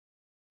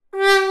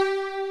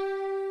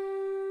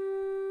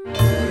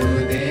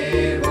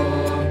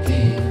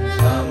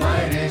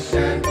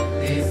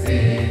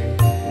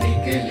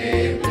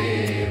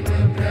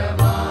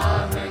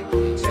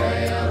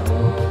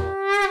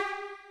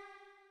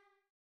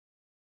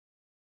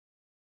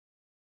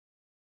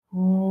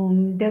ॐ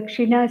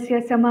दक्षिणस्य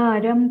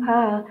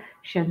समारम्भा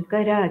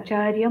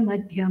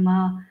शङ्कराचार्यमध्यमा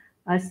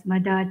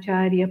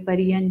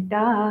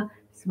अस्मदाचार्यपर्यन्ता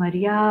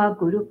स्मर्या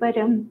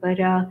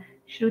गुरुपरम्परा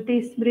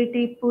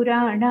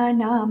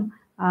श्रुतिस्मृतिपुराणानाम्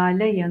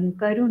आलयं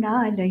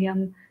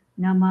करुणालयं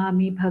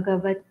नमामि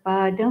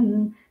भगवत्पादं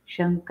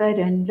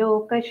शङ्करं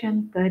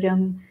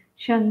लोकशङ्करं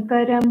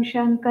शङ्करं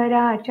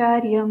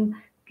शङ्कराचार्यं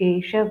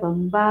केशवं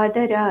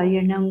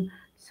बादरायणं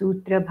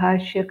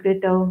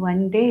सूत्रभाष्यकृतौ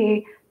वन्दे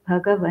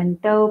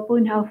भगवन्तौ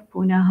पुनः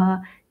पुनः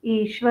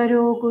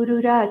ईश्वरो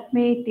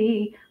गुरुरात्मेति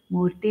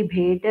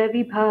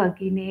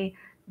मूर्तिभेदविभागिने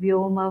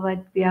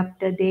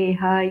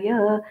व्योमवद्व्याप्तदेहाय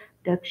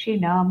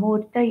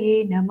दक्षिणामूर्तये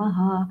नमः।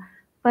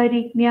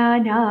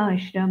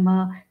 परिज्ञानाश्रम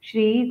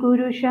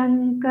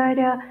श्रीगुरुशङ्कर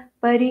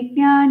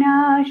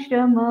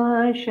परिज्ञानाश्रम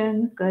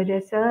शङ्कर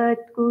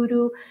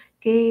सद्गुरु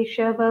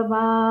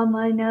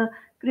केशववामन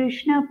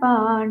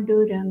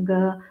कृष्णपाण्डुरङ्ग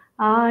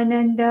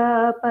आनन्द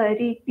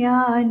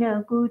परिज्ञान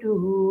गुरु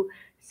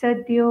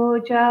सद्यो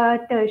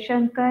जात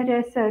शङ्कर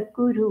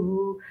सद्गुरु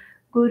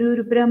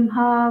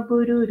गुरुर्ब्रह्मा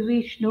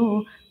गुरुर्विष्णु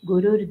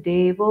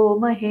गुरुर्देवो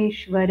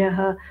महेश्वरः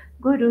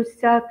गुरुः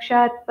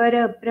साक्षात्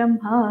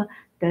परब्रह्म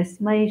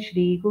तस्मै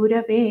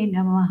श्रीगुरवे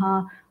नमः।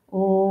 ॐ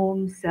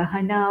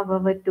सहना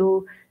भवतु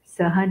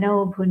सहनौ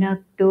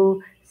भुनक्तु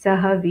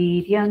सह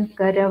वीर्यं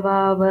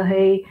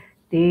करवावहै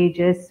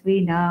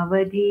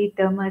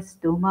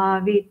तेजस्विनावधीतमस्तु मा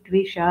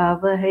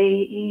विद्विषावहै।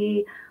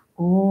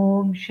 ॐ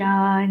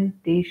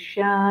शान्ति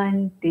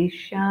शान्ति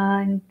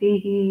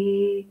शान्तिः।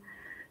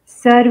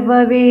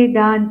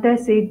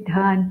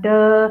 सर्ववेदान्तसिद्धान्त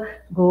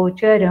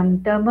गोचरं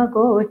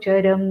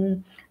तमगोचरं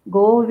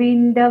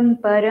गोविन्दं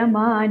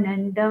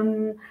परमानन्दं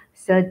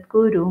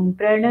सद्गुरुं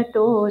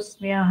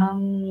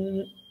प्रणतोऽस्म्यहम्.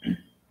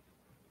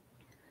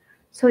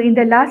 So in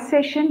the last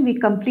session we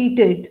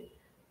completed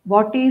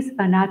what is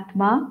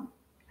Anatma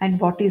and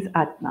what is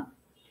Atma.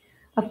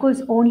 Of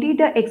course, only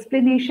the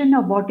explanation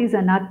of what is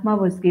Anatma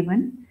was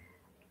given,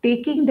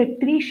 taking the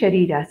three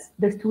shariras,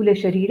 the Sthula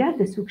Sharira,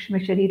 the Sukshma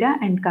Sharira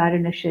and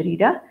Karana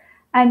Sharira,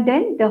 and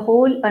then the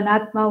whole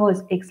Anatma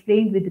was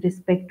explained with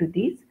respect to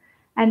these,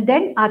 and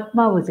then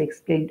Atma was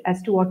explained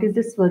as to what is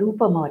the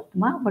Swarupam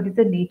Atma, what is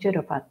the nature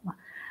of Atma.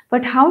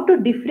 But how to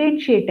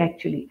differentiate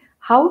actually,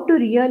 how to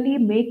really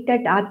make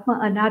that Atma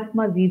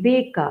Anatma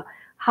Viveka,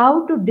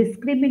 how to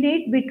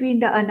discriminate between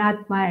the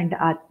Anatma and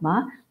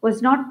Atma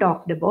was not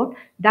talked about.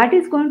 That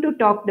is going to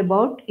talked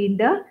about in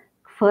the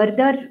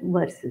further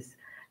verses.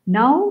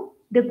 Now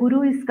the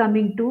Guru is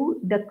coming to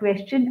the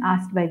question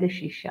asked by the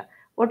Shishya.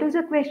 What is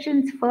the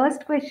question?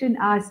 First question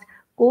asked,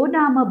 Ko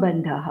nama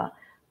bandhaha.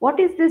 What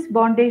is this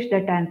bondage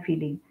that I am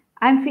feeling?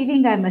 I am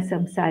feeling I am a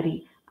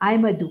samsari, I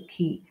am a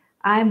dukhi,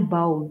 I am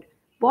bound.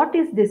 What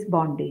is this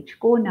bondage?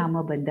 Ko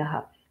nama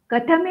bandhaha.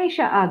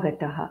 Kathamesha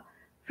agataha.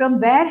 From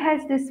where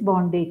has this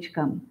bondage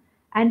come?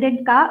 And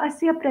then ka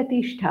asya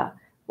pratishtha.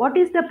 What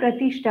is the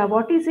pratishtha?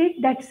 What is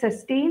it that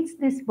sustains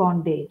this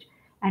bondage?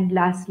 And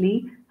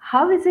lastly,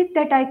 how is it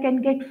that I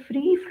can get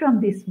free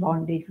from this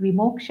bondage?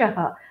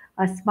 Vimokshaha,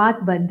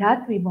 asmat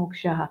bandhat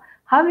vimokshaha.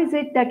 How is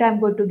it that I'm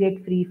going to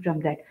get free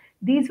from that?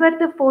 These were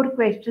the four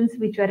questions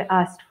which were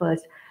asked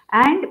first.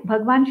 And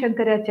Bhagwan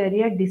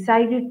Shankaracharya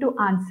decided to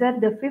answer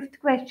the fifth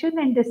question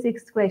and the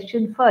sixth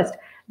question first.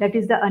 That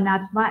is the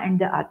Anatma and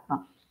the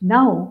Atma.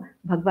 Now,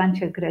 Bhagwan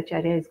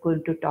Shankaracharya is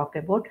going to talk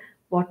about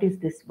what is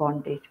this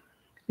bondage.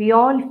 We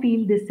all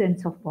feel this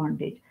sense of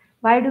bondage.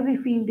 Why do we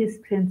feel this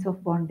sense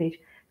of bondage?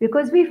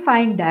 Because we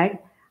find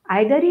that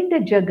either in the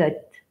Jagat,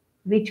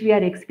 which we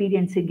are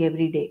experiencing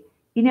every day,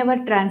 in our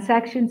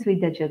transactions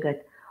with the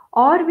Jagat,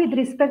 or with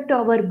respect to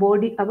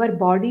our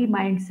body,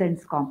 mind,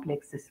 sense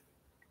complexes,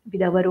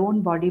 with our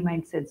own body,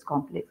 mind, sense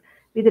complex,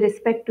 with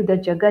respect to the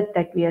Jagat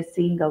that we are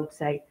seeing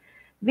outside,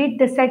 with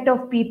the set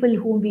of people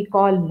whom we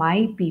call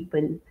my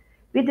people,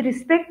 with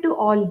respect to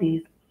all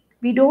these,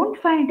 we don't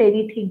find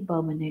anything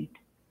permanent.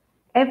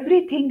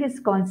 Everything is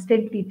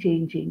constantly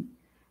changing,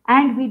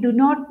 and we do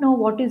not know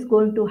what is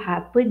going to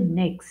happen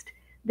next.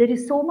 There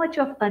is so much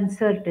of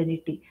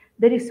uncertainty,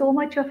 there is so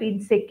much of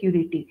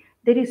insecurity,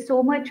 there is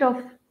so much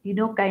of,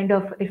 kind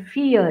of a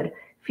fear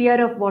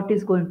of what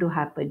is going to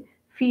happen,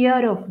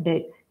 fear of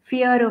death,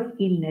 fear of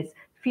illness,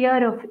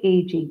 fear of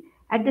aging.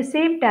 At the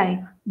same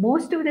time,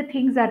 most of the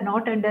things are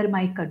not under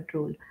my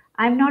control.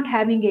 I'm not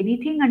having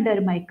anything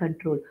under my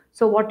control.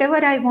 So,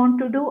 whatever I want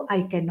to do,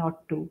 I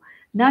cannot do.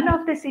 None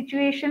of the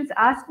situations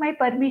ask my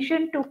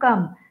permission to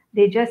come.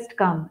 They just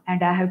come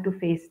and I have to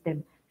face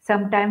them.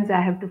 Sometimes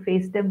I have to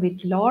face them with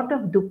lot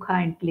of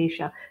dukkha and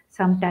klesha.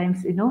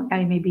 Sometimes,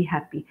 I may be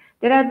happy.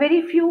 There are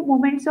very few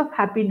moments of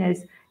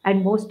happiness,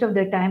 and most of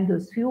the time,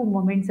 those few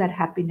moments of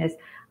happiness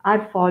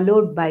are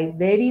followed by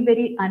very,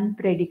 very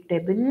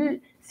unpredictable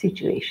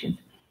situations.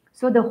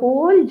 So the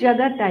whole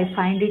Jagat, I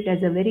find it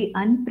as a very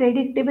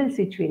unpredictable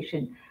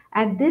situation,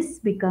 and this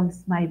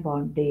becomes my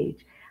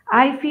bondage.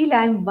 I feel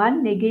I'm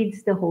one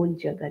against the whole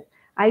Jagat.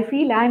 I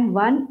feel I'm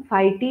one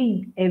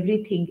fighting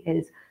everything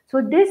else.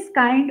 So this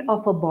kind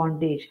of a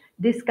bondage,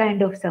 this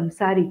kind of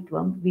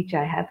samsaritvam which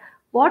I have,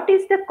 What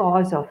is the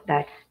cause of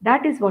that?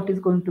 That is what is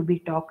going to be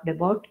talked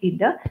about in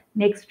the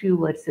next few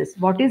verses.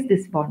 What is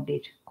this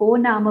bondage? Ko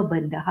nama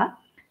bandhaha.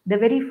 The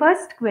very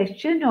first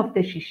question of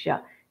the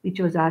Shishya, which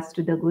was asked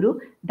to the Guru,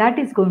 that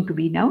is going to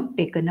be now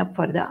taken up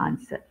for the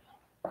answer.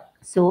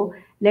 So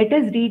let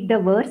us read the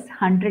verse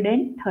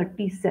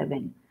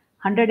 137,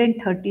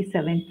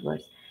 137th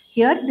verse.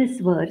 Here, this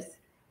verse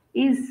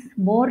is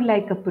more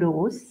like a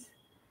prose,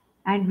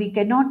 and we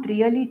cannot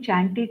really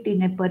chant it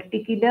in a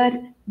particular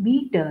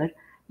meter.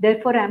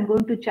 Therefore, I am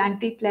going to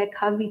chant it like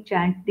how we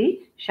chant the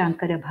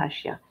Shankara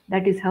Bhashya.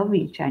 That is how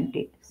we chant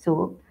it.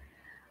 So,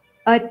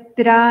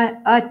 अत्र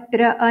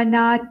अत्र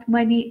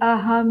अनात्मनि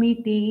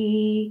अहमिति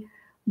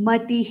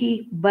मतिः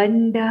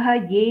बन्धः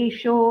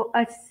येषो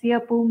अस्य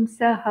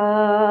पुंसः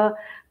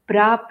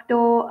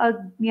प्राप्तो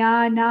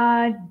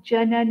अज्ञानात्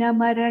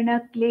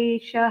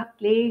जननमरणक्लेशः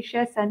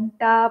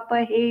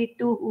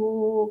क्लेशसन्तापहेतुः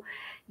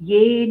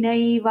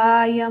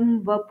येनैवायं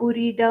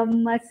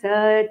वपुरिदम्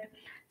असत्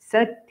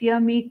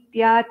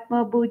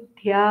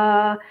सत्यमित्यात्मबुद्ध्या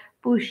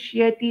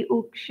पुष्यति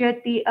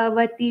उक्ष्यति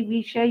अवति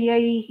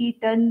विषयैः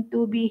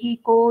तन्तुभिः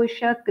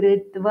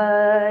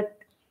कोशकृत्वत्.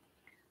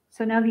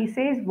 So now he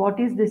says, what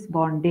is this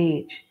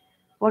bondage?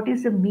 What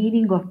is the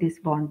meaning of this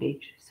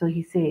bondage? So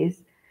he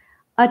says,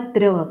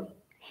 Atra,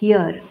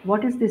 here,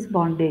 what is this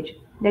bondage?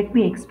 Let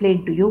me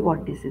explain to you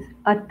what this is.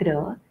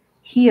 Atra,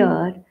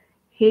 here,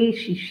 hey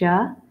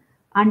Shisha,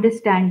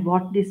 understand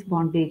what this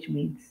bondage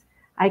means.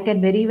 I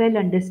can very well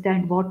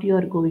understand what you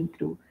are going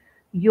through.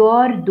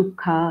 Your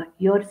dukkha,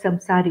 your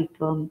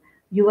samsaritvam,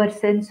 your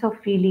sense of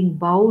feeling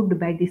bound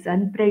by this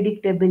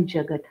unpredictable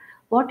jagat.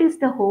 What is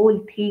the whole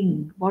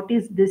thing? What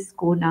is this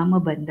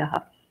konama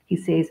bandha? He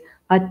says,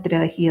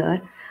 Atra,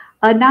 here,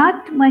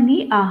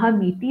 Anatmani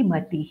ahamiti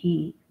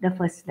matihi, the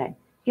first line.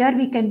 Here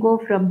we can go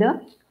from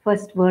the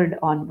first word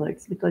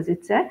onwards because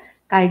it's a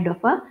kind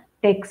of a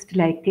text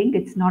like thing.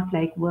 It's not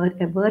like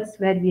a verse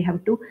where we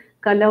have to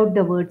cull out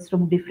the words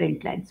from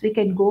different lines. We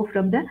can go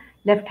from the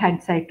left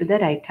hand side to the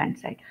right hand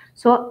side.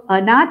 So,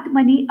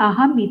 Anatmani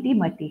ahamiti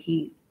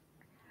matihi.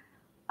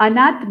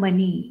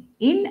 Anatmani,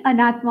 in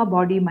Anatma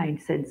body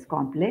mind sense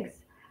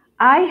complex,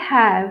 I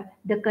have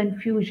the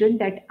confusion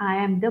that I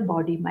am the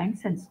body mind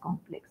sense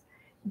complex.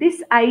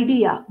 This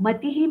idea,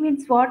 Matihi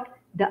means what?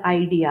 The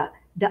idea.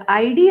 The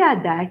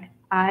idea that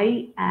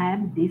I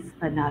am this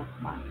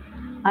Anatma.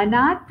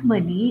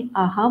 Anatmani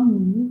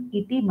aham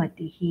iti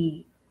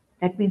Matihi.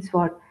 That means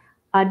what?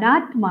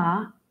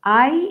 Anatma,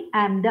 I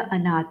am the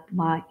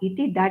Anatma.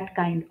 Iti, that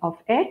kind of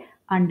a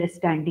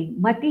understanding.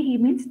 Matihi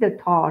means the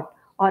thought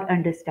or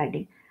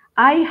understanding.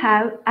 I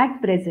have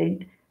at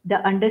present the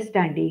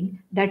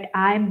understanding that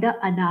I am the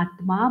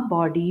Anatma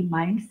body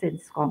mind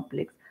sense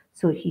complex.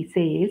 So he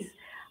says,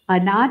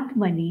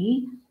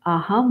 Anatmani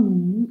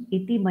aham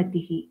iti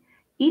matihi.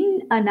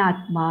 In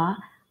Anatma,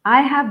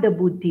 I have the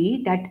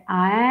buddhi that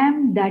I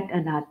am that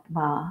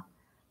Anatma.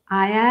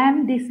 I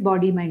am this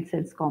body mind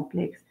sense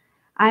complex.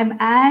 I am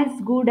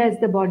as good as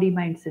the body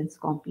mind sense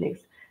complex.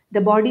 The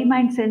body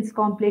mind sense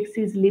complex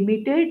is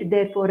limited,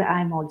 therefore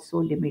I am also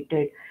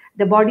limited.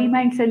 The body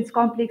mind sense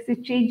complex is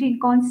changing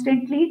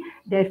constantly,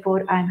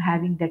 therefore I am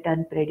having that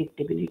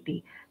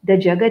unpredictability. The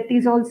Jagat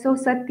is also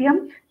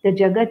Satyam. The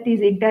Jagat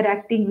is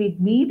interacting with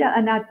me, the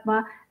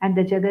Anatma, and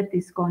the Jagat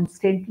is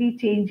constantly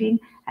changing,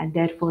 and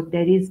therefore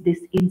there is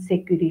this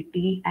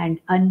insecurity and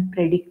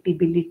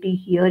unpredictability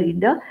here in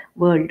the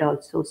world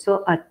also.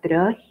 So,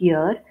 Atra,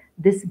 here,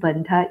 this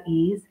bandha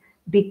is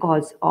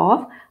because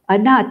of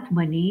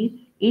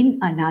Anatmani, in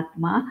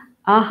Anatma,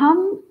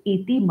 Aham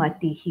iti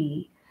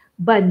matihi.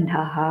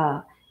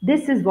 Bandhaha.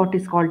 This is what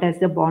is called as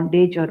the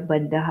bondage or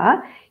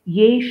bandhaha.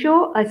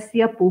 Yesho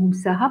asya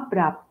pumsaha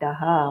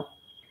praptaha.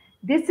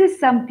 This is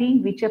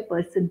something which a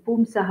person,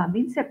 pumsaha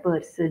means a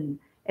person,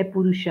 a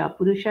purusha.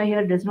 Purusha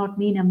here does not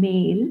mean a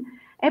male.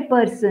 A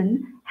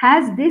person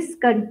has this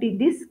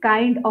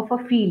kind of a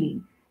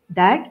feeling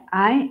that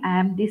I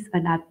am this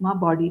anatma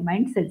body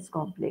mind sense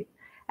complex.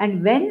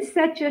 And when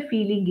such a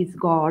feeling is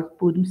got,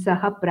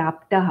 pumsaha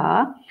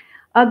praptaha,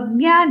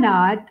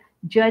 ajnanat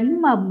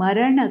janma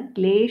marana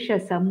klesha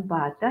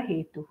sampata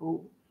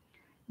hetuhu.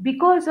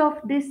 Because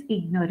of this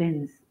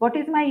ignorance. What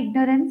is my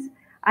ignorance?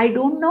 I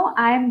don't know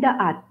I am the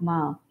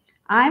Atma.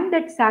 I am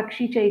that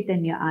Sakshi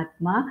Chaitanya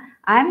Atma.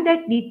 I am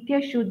that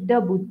Nitya Shuddha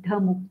Buddha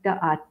Mukta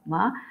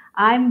Atma.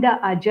 I am the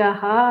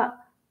Ajaha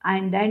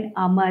and then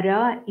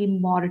Amara,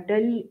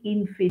 immortal,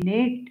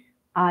 infinite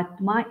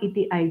Atma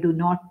iti I do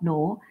not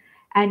know.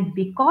 And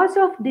because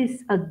of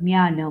this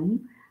Ajnanam,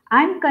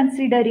 I am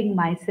considering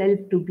myself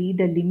to be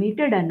the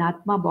limited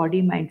Anatma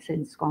body mind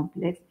sense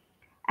complex.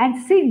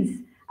 And since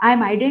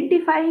I'm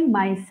identifying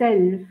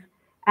myself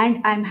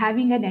and I'm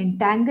having an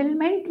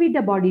entanglement with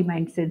the body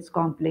mind sense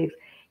complex,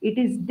 it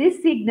is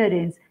this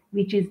ignorance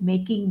which is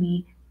making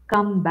me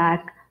come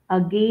back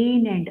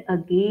again and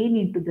again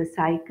into the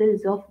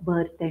cycles of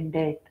birth and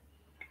death.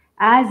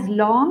 As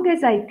long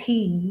as I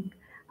think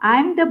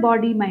I'm the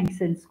body mind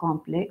sense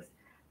complex,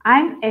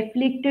 I'm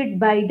afflicted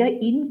by the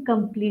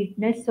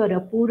incompleteness or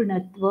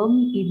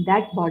apurnatvam in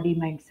that body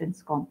mind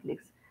sense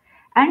complex.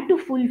 And to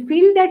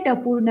fulfill that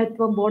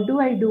apurnatvam, what do?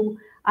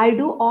 I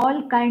do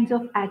all kinds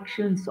of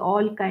actions,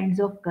 all kinds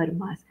of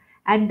karmas.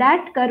 And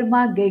that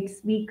karma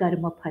gets me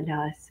karma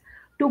phalas.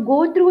 To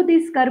go through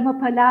this karma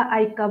phala,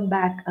 I come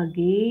back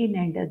again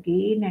and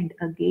again and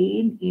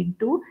again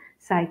into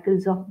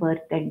cycles of birth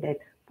and death.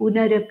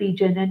 Punarapi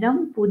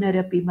jananam,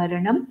 punarapi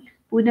maranam,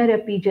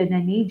 punarapi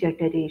janani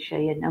jatare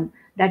shayanam.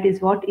 That is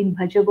what in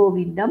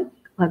Bhajagovindam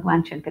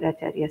Bhagwan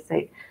Shankaracharya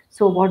said.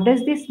 So what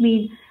does this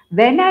mean?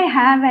 When I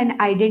have an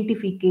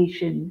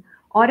identification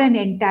or an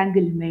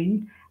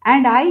entanglement,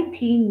 and I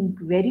think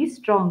very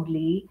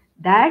strongly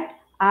that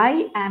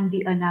I am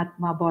the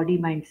Anatma body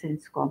mind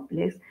sense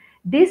complex,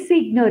 this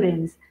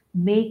ignorance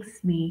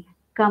makes me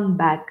come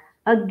back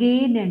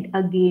again and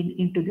again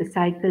into the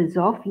cycles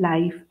of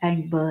life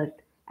and birth.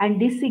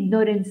 And this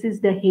ignorance is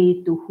the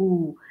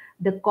hetu,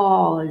 the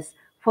cause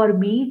for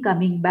me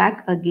coming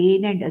back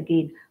again and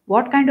again.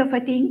 What kind of a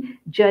thing?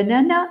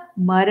 Janana,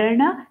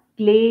 Marana,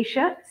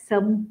 Klesha,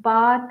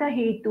 Sampata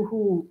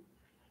Hetuhu.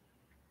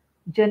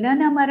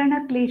 Janana,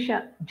 Marana,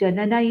 Klesha.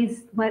 Janana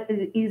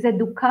is a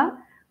dukkha,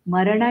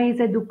 Marana is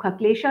a dukkha.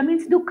 Klesha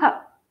means dukkha.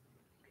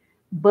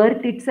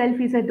 Birth itself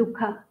is a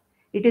dukkha.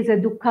 It is a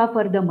dukkha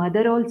for the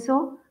mother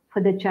also,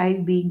 for the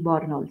child being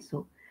born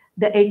also.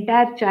 The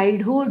entire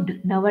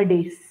childhood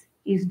nowadays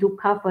is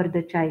dukkha for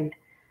the child.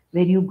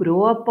 When you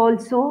grow up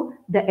also,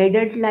 the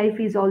adult life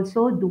is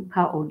also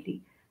dukkha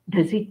only.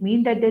 Does it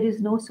mean that there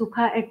is no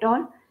sukha at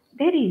all?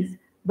 There is,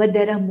 but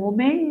there are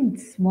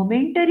moments,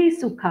 momentary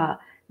sukha,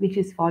 which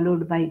is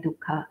followed by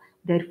dukkha.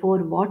 Therefore,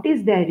 what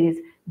is there is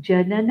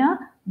janana,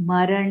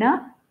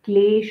 marana,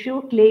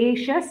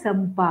 klesha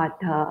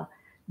sampatha.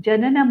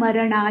 Janana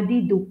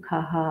Maranadi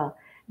Dukkha.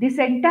 This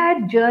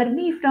entire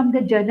journey from the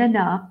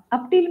Janana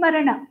up till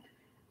Marana.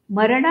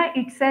 Marana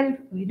itself,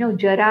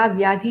 Jara,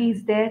 Vyadhi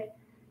is there.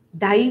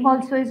 Dying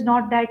also is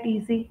not that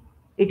easy.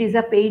 It is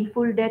a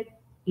painful death.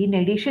 In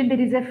addition,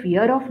 there is a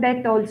fear of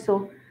death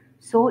also.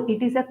 So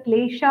it is a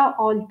klesha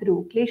all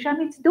through. Klesha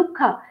means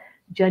dukkha.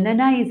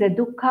 Janana is a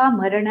dukkha,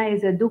 Marana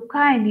is a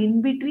dukkha, and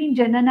in between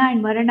Janana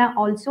and Marana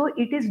also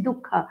it is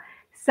dukkha.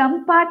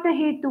 Sampata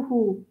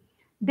hetuhu.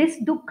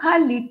 This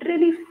dukkha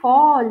literally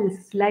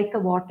falls like a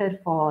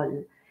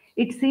waterfall.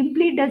 It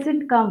simply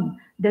doesn't come.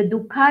 The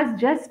dukkhas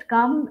just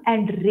come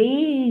and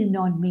rain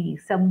on me.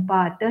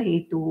 Sampata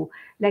hetu.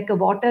 Like a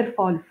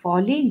waterfall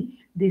falling.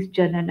 This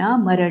janana,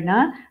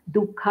 marana,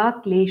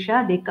 dukkha,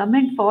 klesha, they come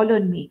and fall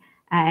on me.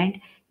 And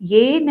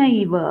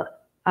yenaiva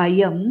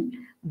ayam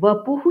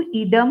vapuhu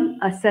idam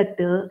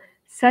asat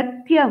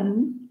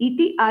satyam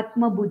iti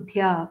atma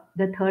buddhya.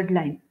 The third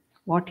line.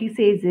 What he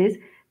says is,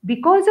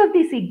 because of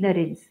this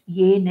ignorance,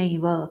 ye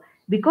naiva,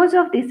 because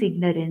of this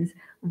ignorance,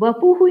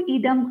 vapuhu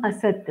idam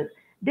asat,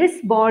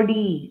 this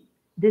body,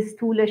 this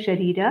thula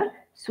sharira,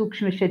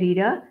 sukshma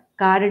sharira,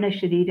 karana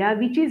sharira,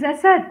 which is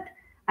asat.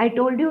 I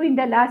told you in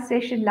the last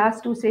session,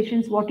 last two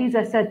sessions, what is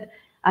asat.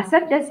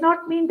 Asat does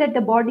not mean that the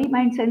body,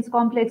 mind, sense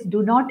complex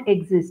do not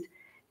exist.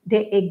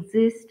 They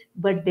exist,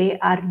 but they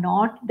are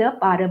not the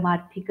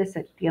paramarthika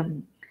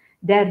satyam.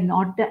 They are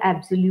not the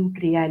absolute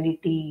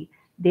reality.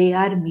 They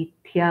are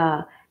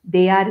mithya.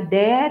 They are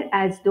there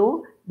as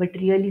though, but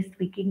really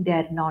speaking, they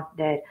are not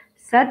there.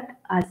 Sat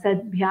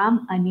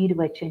asadbhyam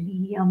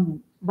anirvachaniyam.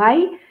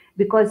 Why?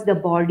 Because the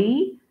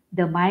body,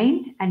 the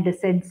mind, and the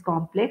sense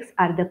complex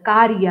are the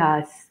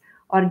karyas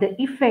or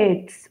the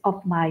effects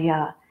of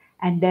Maya.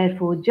 And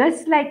therefore,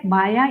 just like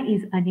Maya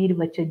is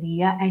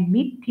anirvachaniya and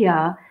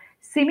mithya,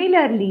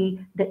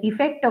 similarly, the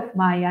effect of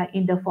Maya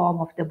in the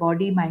form of the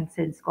body, mind,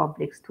 sense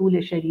complex, Thula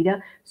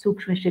Sharira,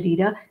 Sukshma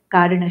Sharira,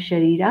 Karana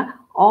Sharira,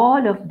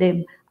 all of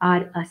them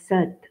are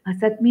asat.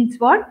 Asat means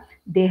what?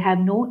 They have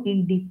no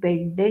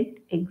independent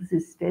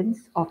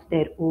existence of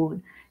their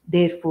own.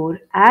 Therefore,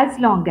 as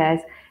long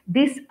as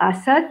this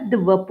asad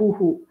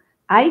vapuhu,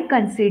 I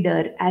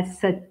consider as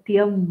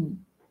satyam,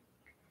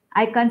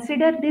 I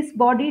consider this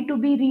body to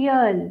be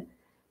real.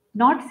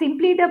 Not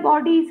simply the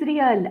body is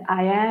real,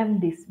 I am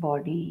this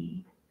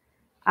body.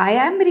 I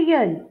am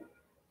real,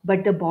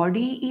 but the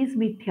body is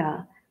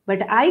mithya. But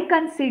I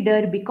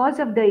consider, because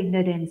of the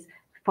ignorance,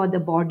 for the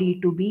body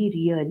to be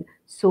real.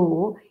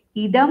 So,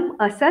 idam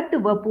asat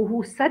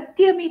vapuhu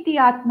satyamiti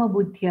atma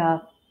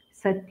buddhya.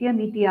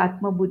 Satyamiti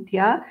atma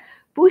buddhya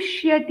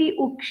pushyati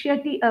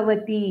ukshyati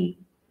avati.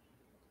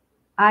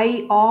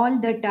 I all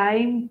the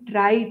time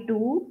try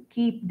to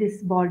keep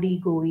this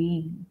body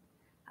going.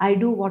 I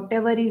do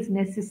whatever is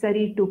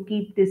necessary to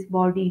keep this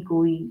body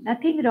going.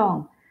 Nothing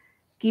wrong.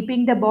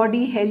 Keeping the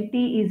body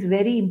healthy is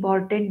very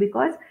important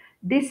because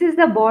this is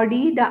the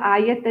body, the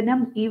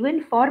ayatanam,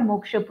 even for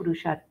moksha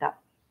purushartha.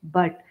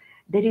 But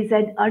there is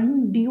an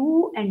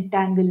undue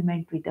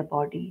entanglement with the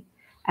body.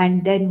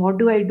 And then what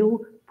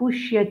do?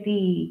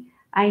 Pushyati.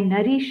 I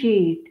nourish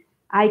it.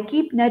 I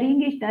keep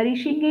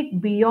nourishing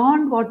it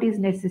beyond what is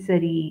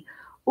necessary.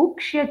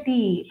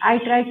 Ukshyati. I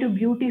try to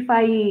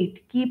beautify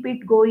it, keep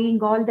it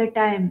going all the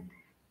time,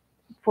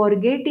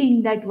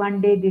 forgetting that one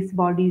day this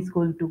body is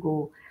going to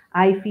go.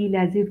 I feel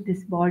as if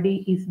this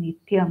body is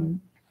nityam,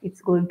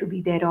 it's going to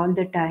be there all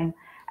the time.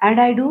 and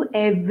I do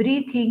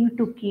everything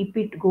to keep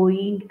it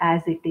going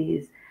as it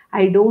is.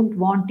 I don't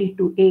want it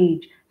to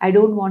age. I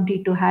don't want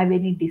it to have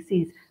any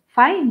disease.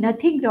 Fine,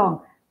 nothing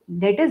wrong.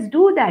 Let us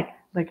do that.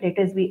 But let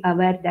us be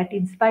aware that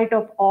in spite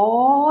of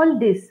all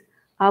this,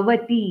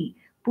 avati,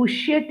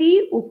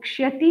 pushyati,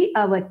 ukshyati,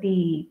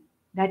 avati.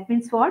 That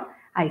means what?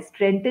 I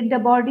strengthen the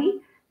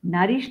body,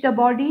 nourish the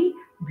body,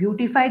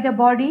 beautify the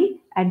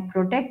body, and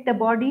protect the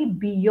body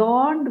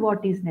beyond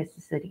what is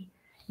necessary.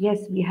 Yes,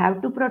 we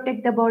have to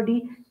protect the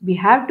body. We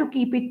have to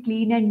keep it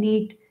clean and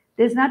neat.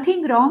 There's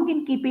nothing wrong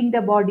in keeping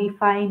the body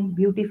fine,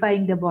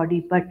 beautifying the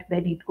body. But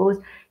when it goes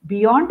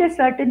beyond a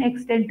certain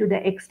extent, to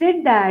the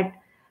extent that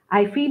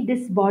I feel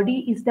this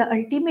body is the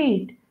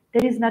ultimate,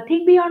 there is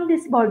nothing beyond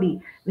this body.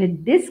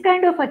 When this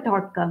kind of a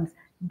thought comes,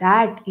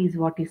 that is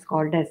what is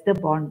called as the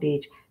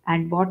bondage.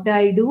 And what do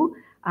I do?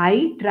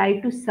 I try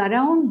to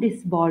surround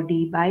this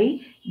body by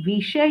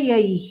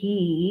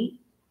Vishayaihi,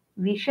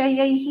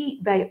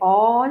 Vishayahi, by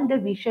all the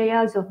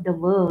Vishayas of the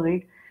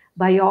world,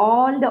 by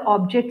all the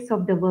objects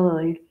of the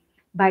world,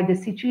 by the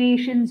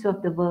situations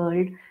of the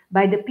world,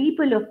 by the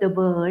people of the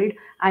world.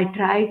 I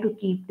try to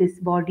keep this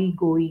body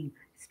going,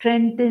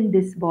 strengthen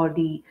this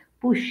body,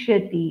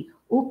 pushyati,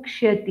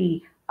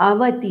 ukshati,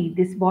 avati.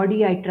 This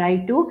body I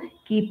try to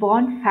keep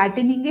on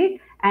fattening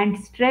it and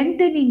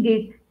strengthening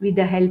it with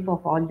the help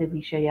of all the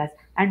Vishayas.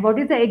 And what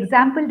is the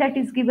example that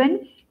is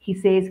given? He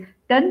says,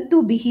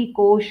 Tantu bihi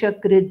kosha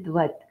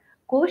kridvat.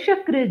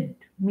 Koshakrid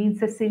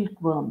means a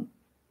silkworm.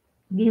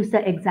 Gives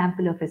the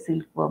example of a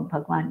silkworm,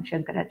 Bhagwan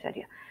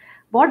Shankaracharya.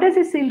 What does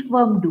a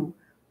silkworm do?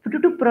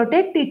 To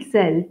protect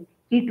itself,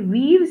 it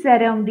weaves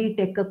around it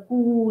a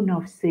cocoon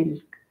of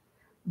silk.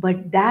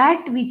 But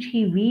that which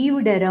he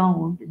weaved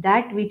around,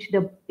 that which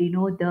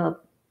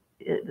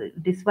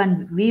this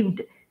one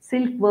weaved,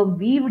 silkworm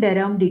weaved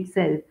around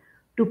itself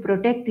to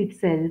protect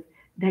itself,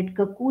 that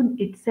cocoon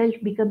itself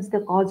becomes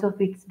the cause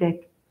of its death.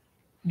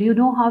 Do you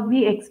know how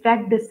we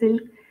extract the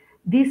silk?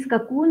 These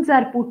cocoons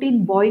are put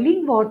in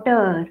boiling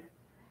water,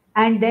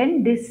 and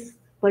then this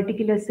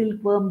particular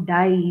silkworm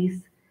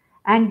dies.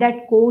 And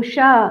that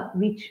kosha,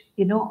 which,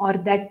 or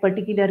that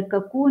particular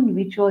cocoon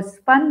which was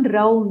spun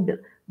round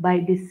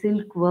by this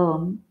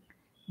silkworm,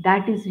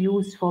 that is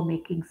used for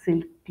making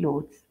silk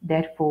clothes.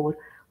 Therefore,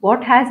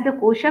 what has the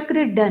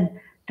Koshakrit done?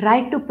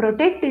 Tried to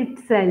protect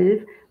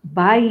itself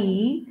by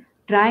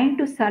trying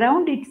to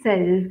surround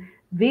itself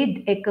with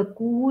a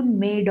cocoon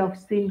made of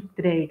silk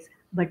threads.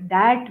 But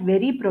that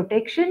very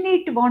protection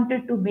it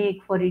wanted to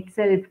make for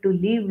itself to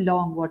live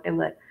long,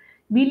 whatever.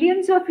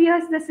 Millions of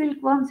years the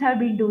silkworms have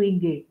been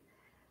doing it.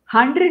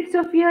 Hundreds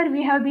of years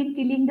we have been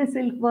killing the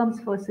silkworms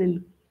for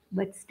silk,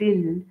 but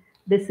still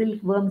the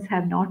silkworms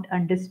have not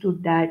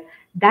understood that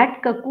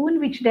that cocoon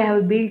which they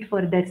have built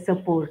for their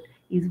support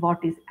is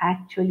what is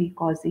actually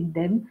causing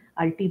them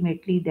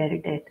ultimately their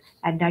death.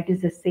 And that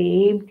is the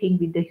same thing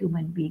with the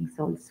human beings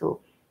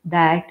also.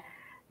 That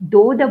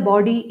though the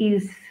body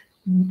is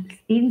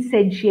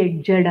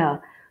insentient,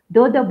 jada,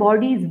 though the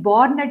body is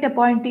born at a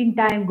point in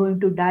time, going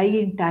to die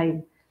in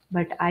time,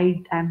 but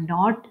I am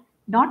not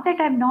that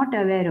I'm not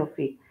aware of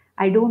it.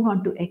 I don't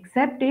want to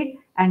accept it,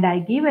 and I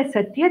give a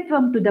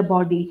satyatvam to the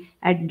body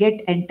and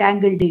get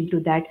entangled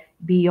into that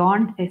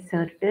beyond a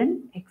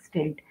certain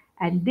extent.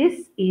 And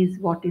this is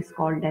what is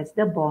called as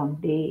the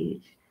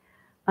bondage.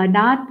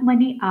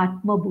 Anatmani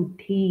Atma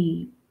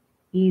Buddhi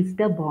is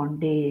the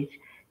bondage.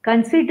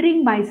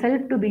 Considering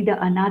myself to be the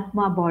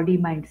Anatma body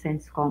mind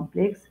sense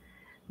complex,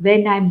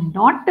 when I'm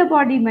not the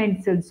body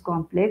mind sense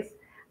complex,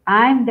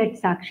 I'm that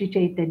Sakshi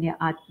Chaitanya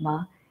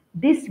Atma.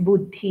 This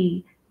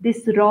Buddhi,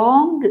 this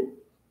wrong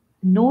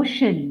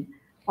notion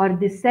or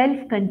the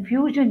self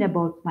confusion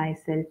about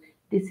myself,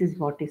 this is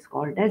what is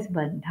called as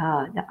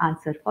bandha, the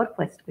answer for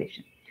first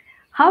question.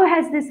 How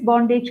has this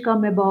bondage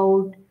come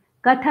about?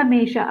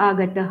 Kathamesha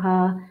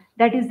agataha?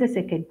 That is the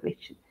second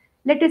question.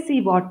 Let us see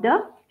what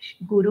the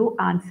Guru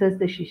answers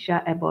the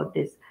Shishya about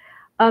this.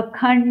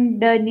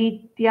 Akhanda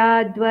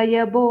nitya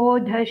dvaya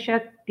bodha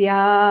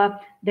shaktya.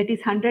 That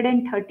is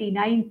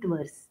 139th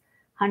verse.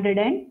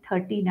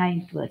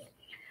 139th verse.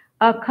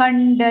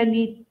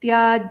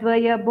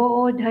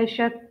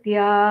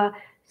 अखण्डनित्याद्वयबोधशक्त्या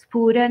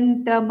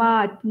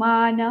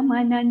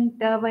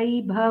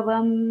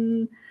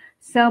स्फुरन्तमात्मानमनन्तवैभवम्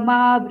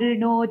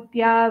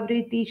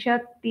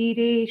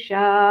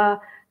समावृणोत्यावृतिशक्तिरेषा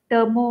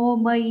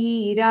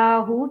तमोमयी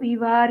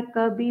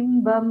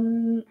राहुविवार्कबिम्बम्.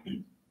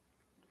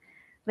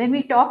 When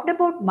we talked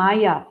about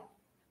Maya,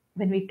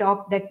 when we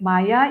talked that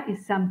Maya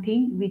is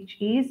something which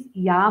is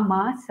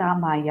Yama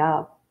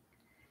Samaya,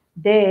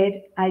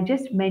 there I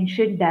just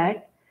mentioned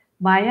that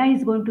Maya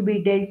is going to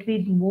be dealt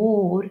with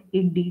more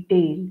in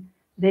detail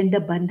when the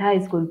Bandha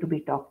is going to be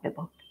talked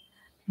about.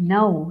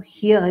 Now,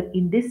 here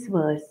in this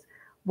verse,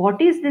 what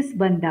is this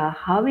Bandha,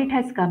 how it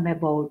has come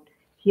about?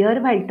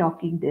 Here, while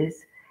talking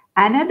this,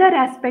 another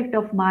aspect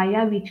of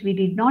Maya which we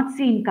did not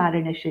see in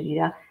Karana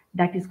Sharira,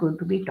 that is going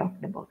to be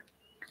talked about.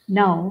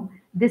 Now,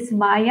 this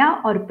Maya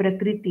or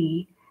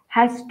Prakriti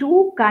has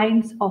two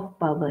kinds of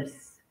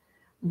powers.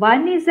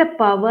 One is a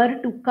power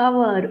to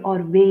cover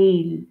or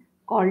veil,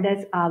 called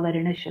as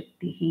Avarana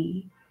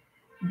Shakti.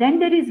 Then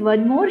there is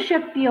one more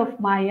Shakti of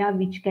Maya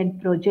which can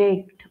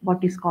project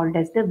what is called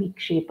as the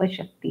Vikshepa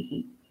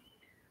Shakti.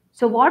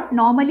 So, what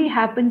normally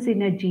happens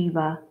in a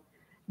jiva?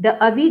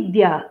 The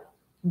avidya,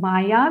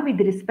 Maya with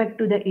respect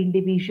to the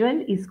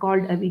individual is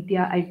called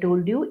avidya, I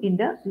told you in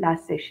the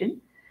last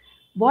session.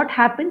 What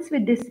happens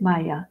with this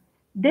Maya?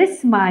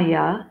 This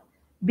Maya,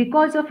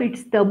 because of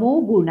its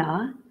tamo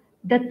guna,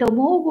 the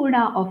tamo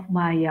guna of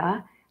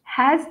Maya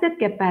has the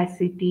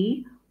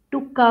capacity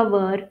to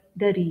cover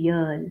the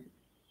real.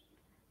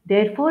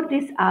 Therefore,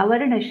 this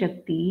Avarana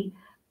Shakti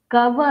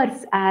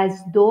covers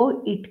as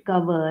though it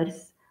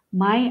covers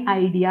my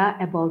idea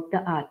about the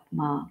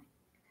Atma.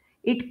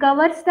 It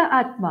covers the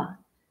Atma.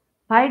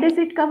 Why does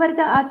it cover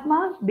the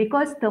Atma?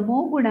 Because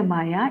Tamo Guna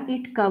Maya,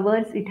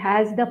 it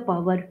has the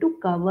power to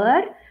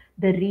cover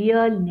the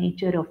real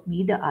nature of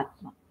me, the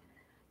Atma.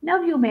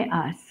 Now you may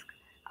ask,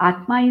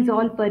 Atma is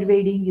all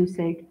pervading, you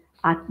said.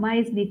 Atma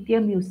is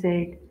Nityam, you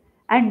said.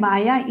 And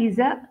Maya is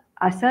a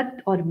Asat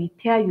or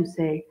Mithya, you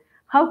said.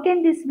 How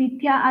can this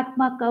Mithya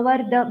Atma cover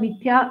the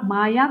Mithya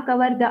Maya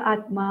cover the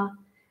Atma?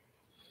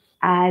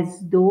 As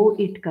though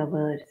it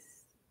covers.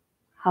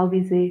 How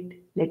is it?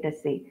 Let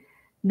us say.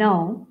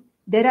 Now,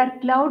 there are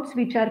clouds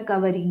which are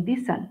covering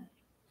the sun,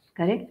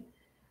 correct?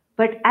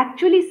 But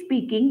actually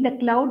speaking, the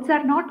clouds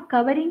are not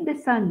covering the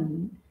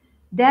sun.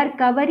 They are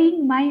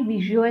covering my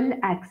visual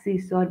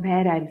axis or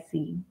where I am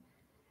seeing.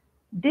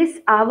 This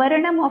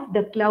avaranam of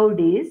the cloud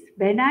is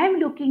when I am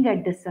looking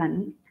at the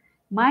sun,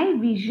 my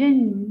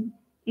vision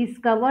is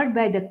covered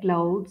by the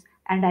clouds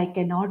and I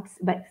cannot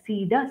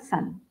see the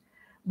sun.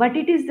 But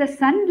it is the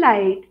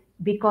sunlight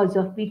because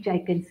of which I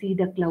can see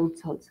the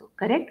clouds also,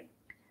 correct?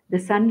 The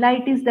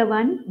sunlight is the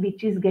one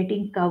which is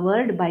getting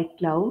covered by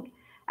cloud,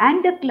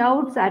 and the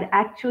clouds are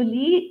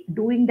actually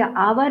doing the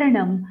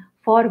avaranam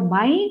for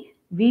my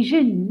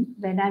vision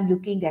when I'm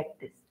looking at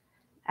this,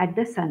 at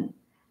the sun.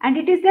 And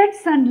it is that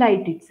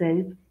sunlight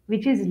itself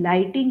which is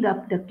lighting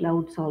up the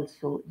clouds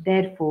also.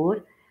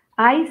 Therefore,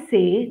 I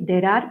say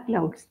there are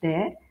clouds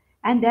there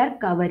and they are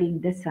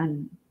covering the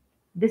sun.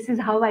 This is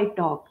how I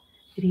talk.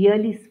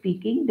 Really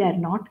speaking, they are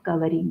not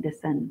covering the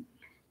sun.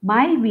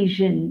 My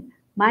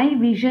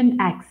vision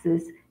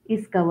axis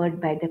is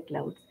covered by the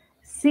clouds.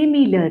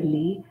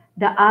 Similarly,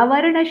 the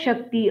Avarana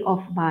Shakti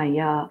of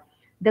Maya,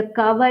 the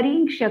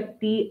covering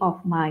Shakti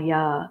of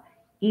Maya,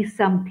 is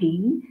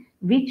something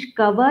which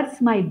covers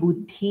my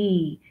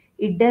buddhi.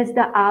 It does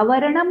the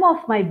avaranam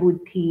of my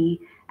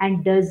buddhi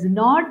and does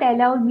not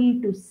allow me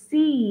to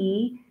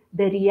see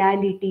the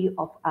reality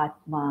of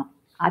Atma.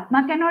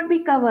 Atma cannot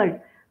be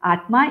covered.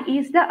 Atma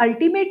is the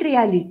ultimate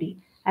reality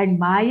and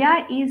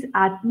Maya is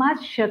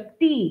Atma's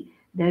Shakti.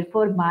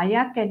 Therefore,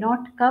 Maya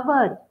cannot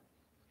cover,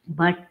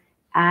 but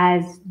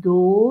as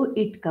though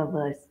it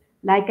covers.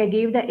 Like I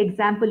gave the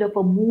example of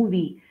a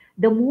movie.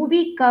 The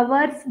movie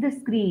covers the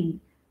screen.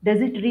 Does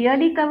it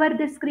really cover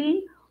the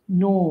screen?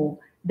 No.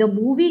 The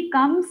movie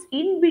comes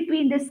in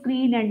between the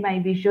screen and my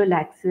visual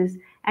axis,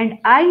 and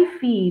I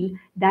feel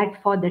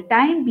that for the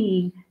time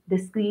being, the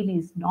screen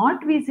is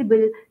not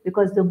visible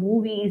because the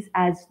movie is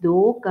as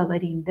though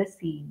covering the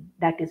scene.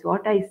 That is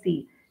what I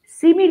see.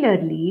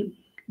 Similarly,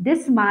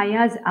 this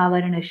Maya's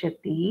Avarana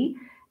Shakti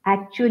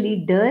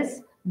actually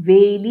does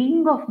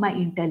veiling of my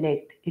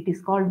intellect. It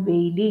is called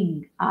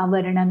veiling.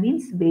 Avarana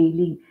means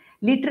veiling.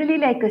 Literally,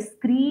 like a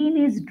screen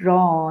is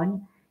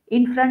drawn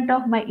in front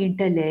of my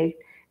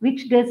intellect,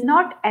 which does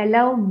not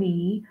allow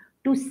me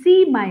to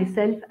see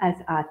myself as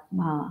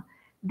Atma.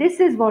 This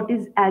is what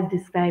is as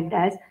described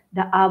as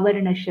the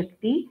Avarana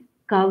Shakti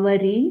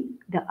covering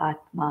the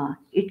Atma.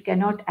 It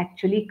cannot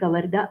actually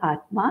cover the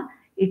Atma.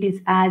 It is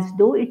as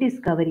though it is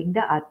covering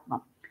the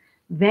Atma.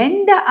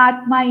 When the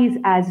Atma is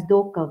as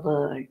though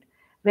covered,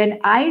 when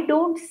I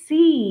don't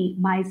see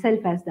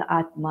myself as the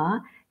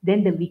Atma,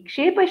 then the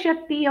Vikshepa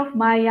Shakti of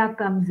Maya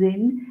comes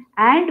in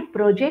and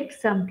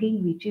projects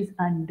something which is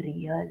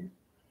unreal.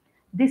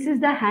 This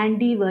is the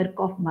handiwork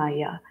of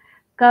Maya,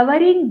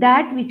 covering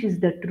that which is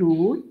the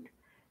truth,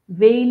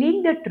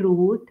 veiling the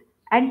truth,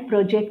 and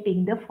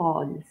projecting the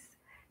false.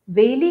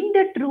 Veiling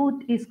the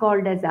truth is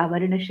called as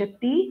Avarana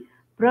Shakti,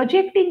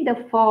 projecting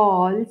the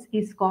false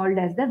is called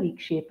as the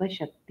Vikshepa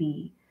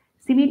Shakti.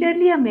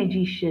 Similarly, a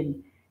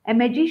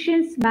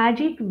magician's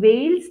magic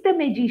veils the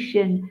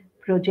magician,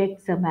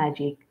 projects a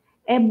magic.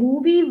 A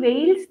movie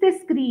veils the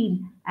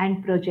screen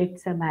and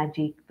projects a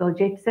magic,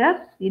 projects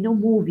a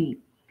movie.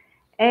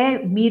 A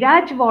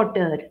mirage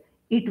water,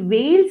 it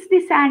veils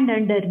the sand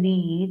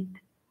underneath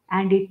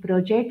and it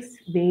projects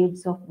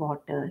waves of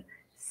water.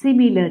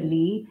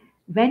 Similarly,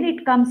 when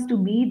it comes to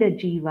me, the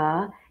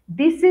jiva,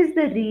 this is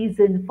the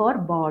reason for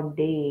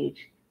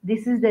bondage.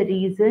 This is the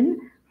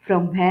reason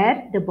from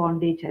where the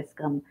bondage has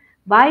come.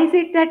 Why is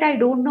it that I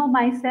don't know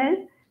myself?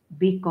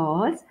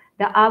 Because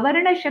the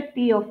Avarana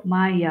Shakti of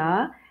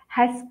Maya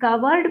has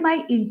covered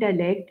my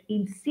intellect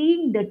in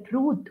seeing the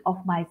truth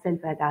of myself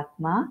as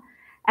Atma,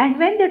 and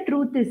when the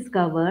truth is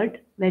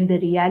covered, when the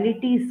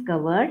reality is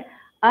covered,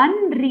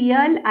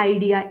 unreal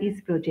idea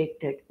is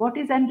projected. What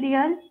is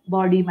unreal?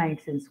 Body, mind,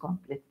 sense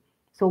complex.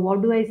 So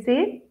what do I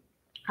say?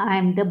 I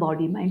am the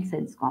body, mind,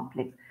 sense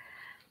complex.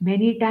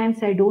 Many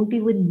times I don't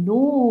even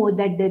know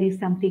that there is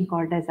something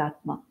called as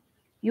Atma.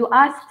 You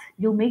ask,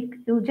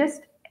 you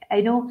just,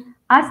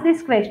 ask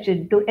this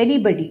question to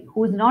anybody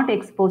who's not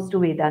exposed to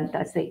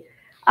Vedanta. Say,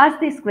 ask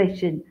this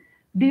question: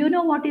 do you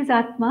know what is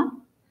Atma?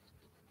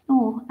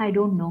 No, I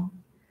don't know.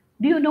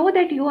 Do you know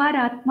that you are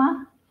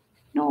Atma?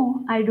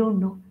 No, I don't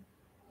know.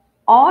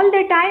 All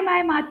the time I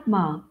am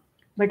Atma,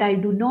 but I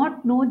do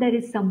not know there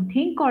is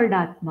something called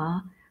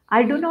Atma.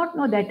 I do not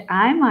know that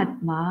I am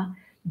Atma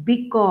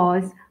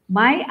because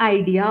my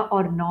idea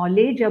or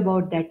knowledge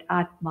about that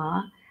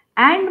Atma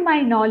and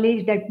my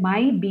knowledge that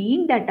my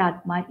being that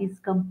Atma is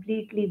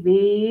completely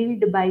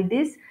veiled by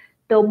this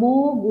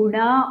tamo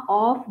guna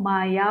of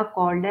Maya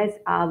called as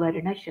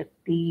Avarana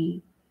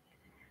Shakti.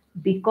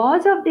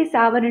 Because of this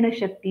Avarana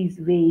Shakti's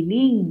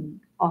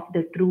veiling of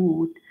the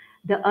truth,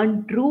 the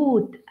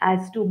untruth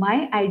as to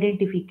my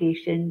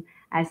identification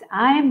as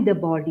I am the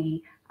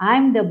body, I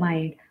am the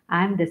mind,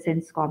 I am the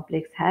sense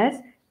complex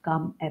has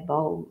come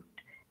about.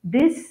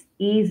 This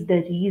is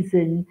the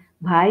reason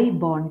why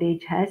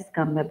bondage has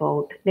come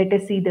about. Let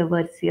us see the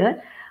verse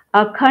here.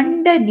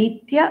 Akhanda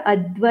Nitya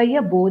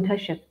Advaya Bodha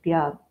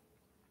Shaktya.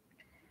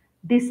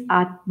 This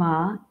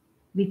Atma,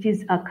 which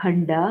is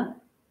Akhanda,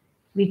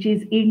 which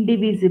is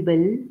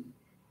indivisible,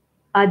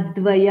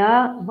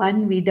 Advaya,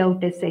 one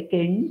without a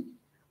second.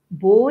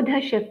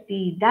 Bodha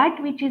Shakti,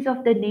 that which is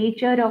of the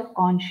nature of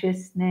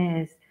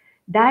consciousness,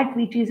 that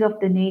which is of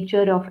the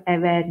nature of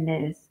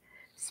awareness.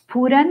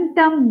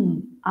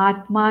 Spurantam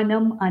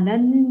Atmanam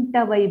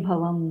Ananta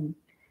Vaibhavam.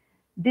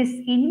 This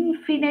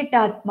infinite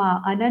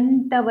Atma,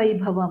 Ananta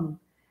Vaibhavam.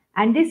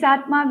 And this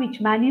Atma which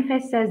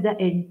manifests as the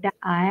entire,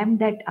 I am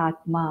that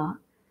Atma,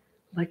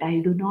 but I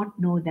do not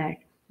know that.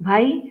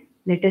 Why?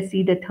 Let us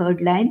see the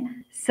third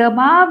line.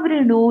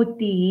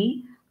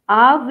 Samavrinoti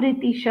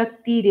avriti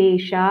shakti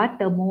resha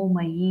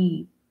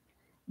tamomayi.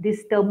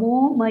 This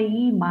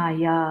tamomayi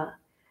Maya,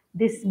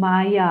 this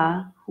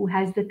Maya who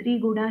has the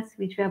three gunas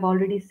which we have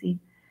already seen,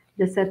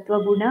 the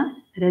sattva guna,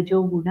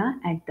 rajo guna,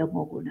 and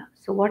tamo guna.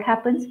 So what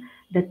happens?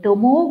 The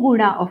tamo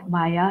guna of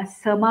Maya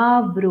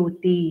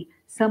samavroti,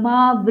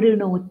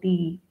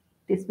 samavrinoti.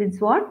 This means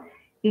what?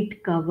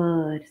 It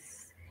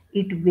covers,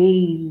 it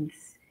veils.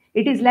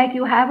 It is like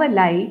you have a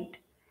light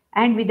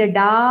and with a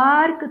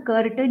dark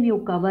curtain you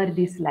cover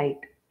this light.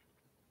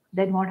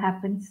 Then what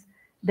happens?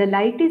 The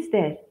light is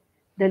there,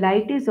 the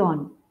light is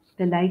on,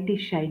 the light is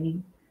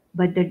shining,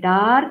 but the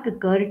dark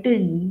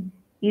curtain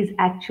is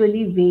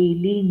actually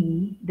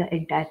veiling the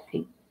entire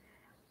thing.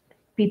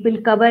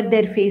 People cover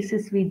their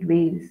faces with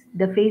veils.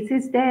 The face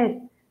is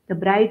there, the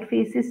bright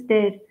face is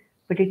there,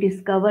 but it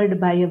is covered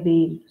by a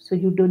veil. So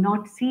you do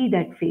not see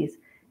that face.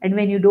 And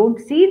when you don't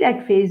see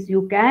that face,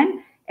 you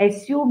can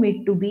assume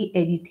it to be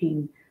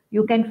anything.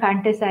 You can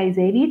fantasize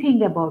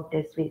anything about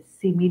this face.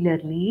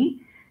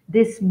 Similarly,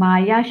 this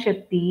Maya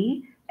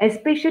Shakti,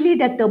 especially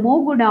the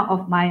Tamoguna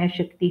of Maya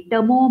Shakti,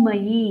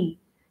 Tamomayi.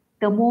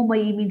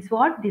 Tamomayi means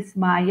what? This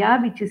Maya,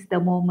 which is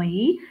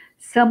Tamomayi,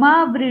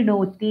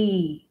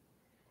 Samavrinoti,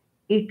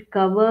 it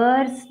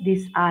covers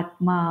this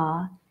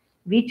Atma,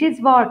 which is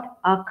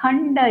what?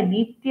 Akhanda,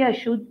 Nitya,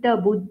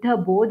 Shuddha, Buddha,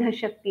 Bodha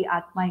Shakti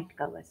Atma it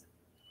covers.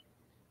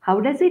 How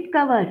does it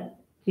cover?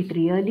 It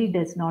really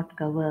does not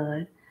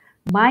cover.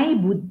 My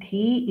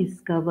buddhi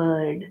is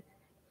covered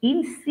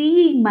in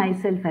seeing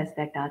myself as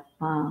that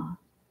Atma.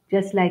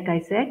 Just like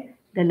I said,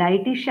 the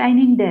light is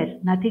shining there.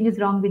 Nothing is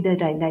wrong with the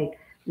light.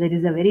 There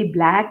is a very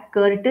black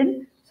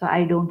curtain, so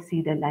I don't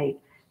see the light.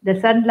 The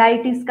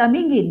sunlight is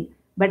coming in,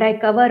 but I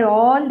cover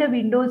all the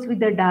windows with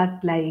the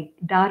dark light,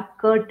 dark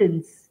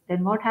curtains.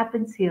 Then what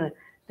happens here?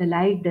 The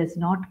light does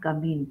not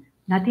come in.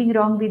 Nothing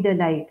wrong with the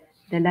light.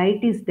 The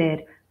light is there,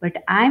 but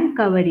I'm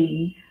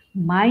covering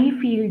my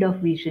field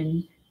of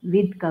vision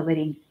with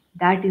covering.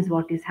 That is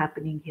what is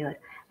happening here.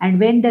 And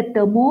when the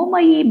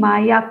Tamomayi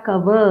Maya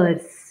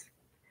covers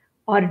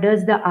or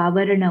does the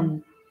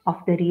avaranam of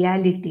the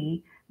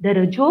reality, the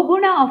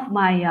Rajoguna of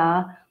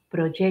Maya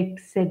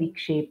projects a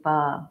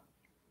Vikshepa.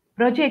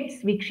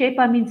 Projects,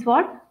 Vikshepa means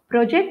what?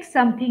 Projects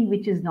something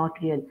which is not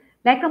real.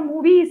 Like a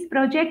movie is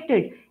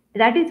projected.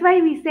 That is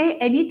why we say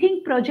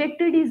anything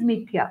projected is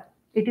mithya.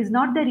 It is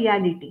not the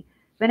reality.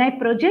 When I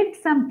project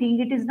something,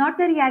 it is not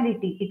the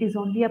reality. It is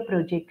only a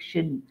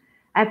projection.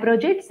 I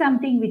project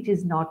something which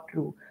is not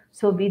true.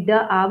 So with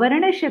the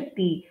Avarana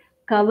Shakti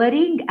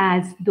covering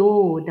as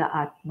though the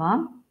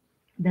Atma,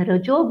 the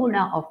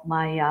Rajoguna of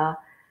Maya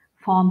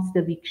forms the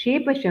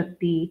Vikshepa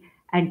Shakti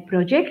and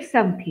projects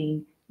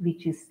something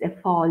which is a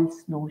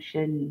false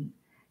notion.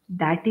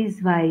 That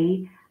is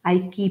why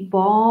I keep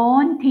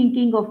on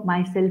thinking of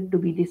myself to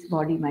be this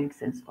body, mind,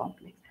 sense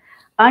complex.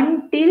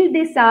 Until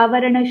this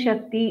Avarana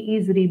Shakti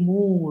is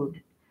removed,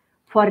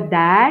 for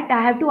that,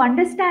 I have to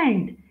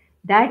understand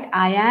that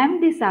I am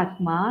this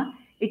Atma.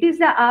 It is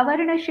the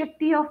Avarana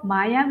Shakti of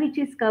Maya which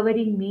is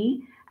covering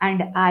me,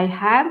 and I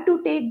have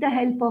to take the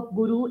help of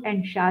Guru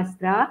and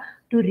Shastra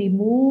to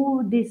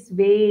remove this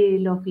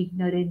veil of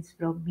ignorance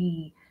from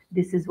me.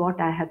 This is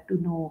what I have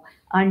to know.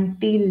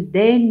 Until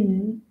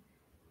then,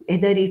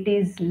 whether it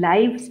is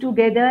lives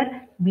together,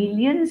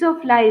 millions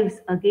of lives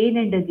again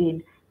and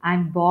again.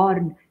 I'm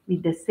born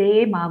with the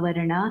same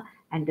avarana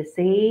and the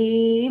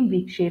same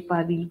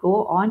vikshepa will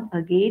go on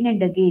again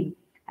and again.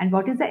 And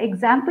what is the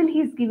example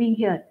he is giving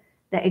here?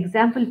 The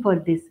example for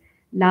this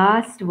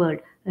last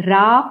word,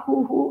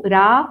 Rahu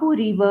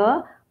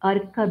river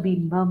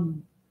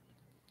Arkabimbam,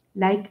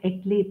 like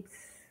eclipse.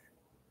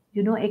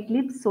 You know,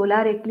 eclipse,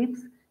 solar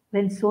eclipse.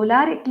 When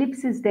solar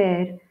eclipse is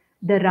there,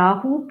 the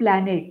Rahu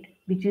planet,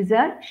 which is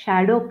a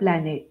shadow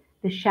planet,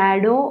 the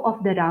shadow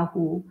of the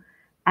Rahu,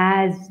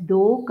 as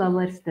though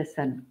covers the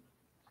sun.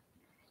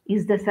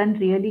 Is the sun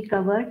really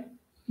covered?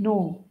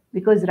 No,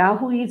 because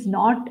Rahu is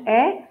not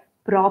a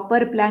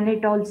proper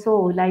planet, also,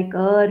 like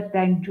Earth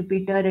and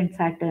Jupiter and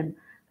Saturn.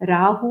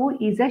 Rahu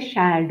is a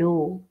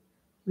shadow.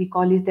 We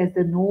call it as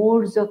the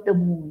nodes of the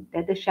moon,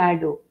 that's the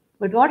shadow.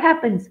 But what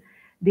happens?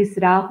 This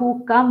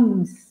Rahu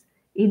comes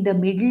in the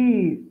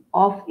middle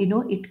of,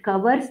 it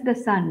covers the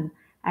sun,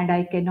 and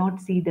I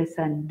cannot see the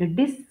sun. The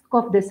disk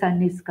of the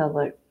sun is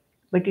covered,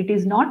 but it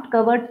is not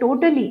covered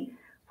totally.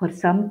 For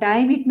some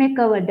time it may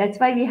cover. That's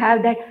why we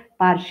have that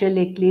partial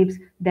eclipse,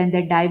 then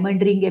the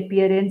diamond ring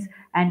appearance,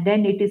 and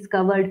then it is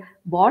covered.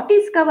 What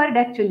is covered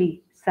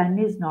actually? Sun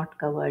is not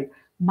covered.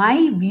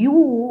 My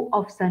view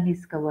of sun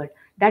is covered.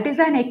 That is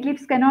why an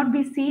eclipse cannot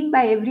be seen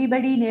by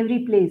everybody in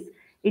every place.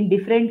 In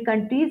different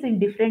countries, in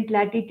different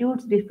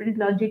latitudes, different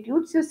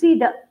longitudes, you see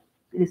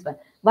this one.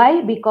 Why?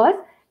 Because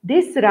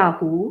this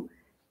Rahu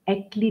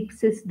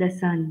eclipses the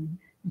sun.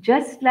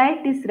 Just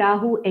like this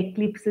Rahu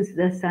eclipses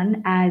the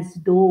sun, as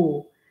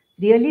though,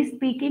 really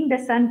speaking, the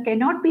sun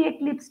cannot be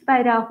eclipsed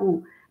by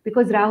Rahu,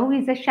 because Rahu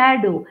is a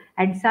shadow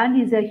and sun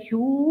is a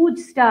huge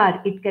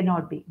star. It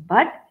cannot be.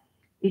 But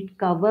it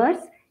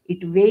covers,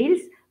 it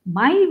veils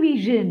my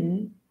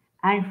vision,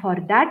 and for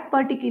that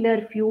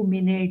particular few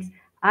minutes,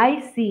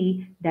 I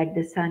see that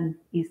the sun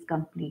is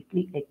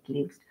completely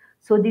eclipsed.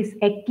 So, this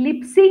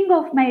eclipsing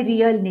of my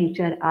real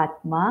nature,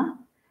 Atma,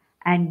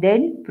 and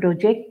then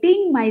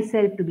projecting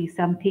myself to be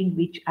something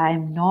which I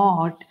am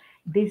not,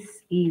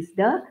 this is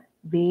the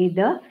way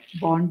the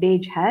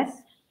bondage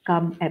has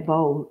come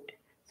about.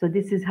 So,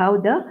 this is how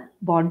the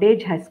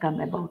bondage has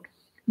come about.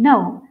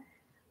 Now,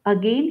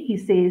 again, he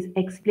says,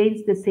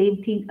 explains the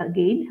same thing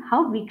again,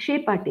 how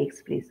Vikshepa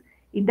takes place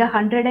in the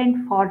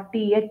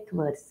 140th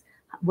verse,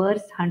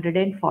 verse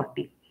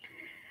 140.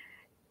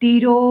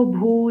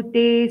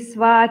 तिरोभूते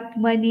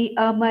स्वात्मनि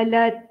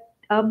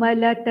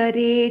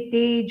अमलतरे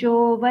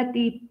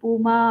तेजोवति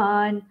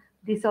पुमान.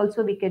 This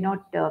also we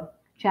cannot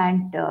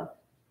chant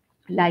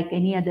like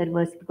any other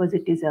verse, because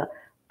it is a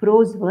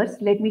prose verse.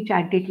 Let me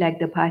chant it like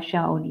the Bhasha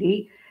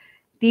only.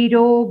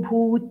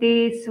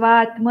 तिरोभूते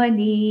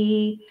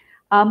स्वात्मनि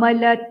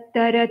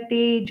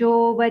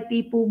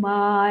अमलतरतेजोवति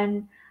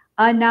पुमान्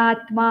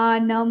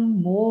अनात्मानं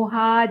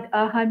मोहाद्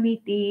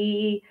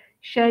अहमिति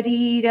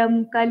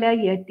शरीरं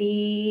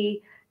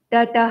कलयति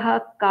ततः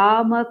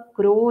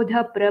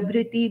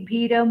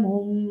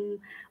कामक्रोधप्रभृतिभिरमुं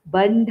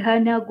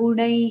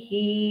बन्धनगुणैः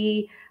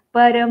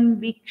परं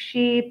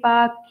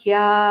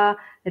विक्षेपाख्या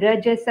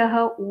रजसः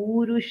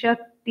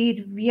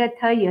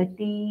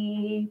ऊरुशक्तिर्व्यथयति.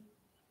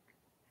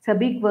 It's a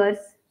big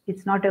verse.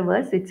 It's not a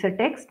verse, it's a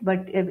text,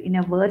 but in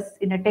a verse,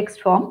 in a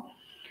text form.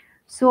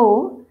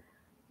 So,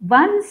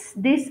 once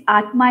this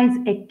Atma is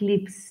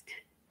eclipsed,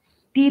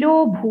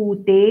 Tiro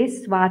Bhute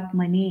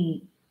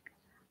Svatmani,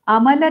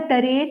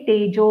 Amalatare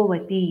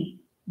Tejovati,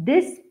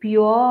 this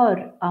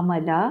pure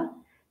Amala,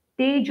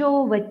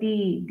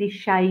 Tejovati, the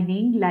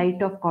shining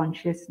light of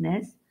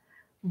consciousness,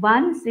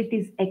 once it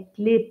is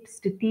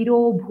eclipsed,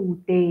 Tiro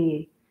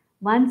Bhute,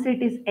 once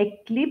it is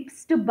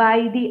eclipsed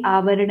by the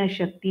Avarana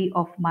Shakti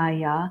of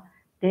Maya,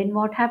 then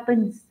what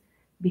happens?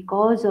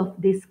 Because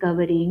of this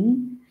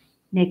covering,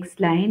 next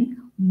line,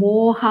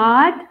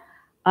 Mohat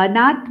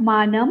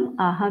Anatmanam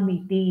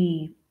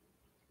Ahamiti,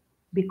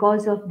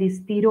 because of this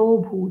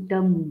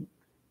Tirobhutam,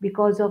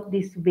 because of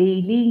this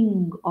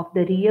veiling of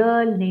the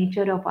real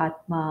nature of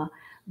Atma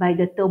by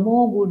the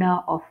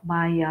Tamoguna of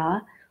Maya,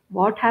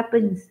 what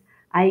happens?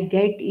 I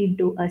get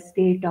into a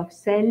state of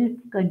self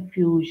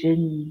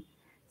confusion.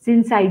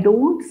 Since I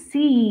don't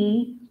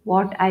see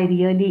what I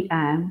really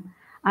am,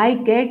 I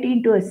get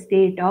into a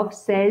state of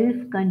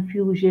self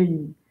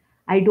confusion.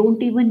 I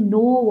don't even know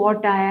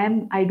what I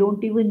am. I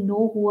don't even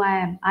know who I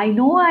am. I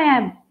know I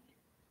am.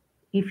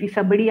 If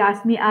somebody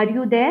asks me, are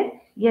you there?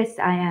 Yes,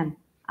 I am.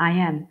 I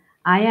am.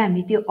 I am.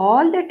 It is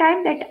all the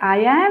time that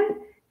I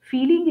am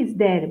feeling is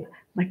there.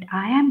 But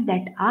I am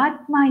that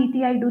Atma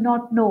iti I do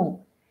not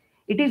know.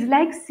 It is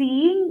like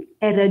seeing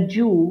a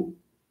raju,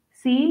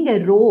 seeing a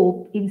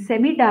rope in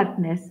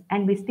semi-darkness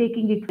and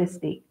mistaking it for a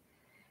snake.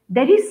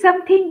 There is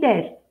something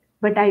there,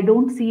 but I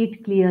don't see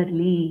it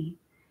clearly.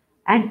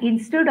 And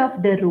instead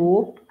of the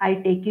rope, I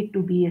take it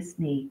to be a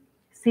snake.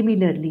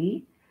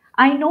 Similarly,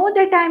 I know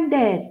that I'm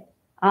there.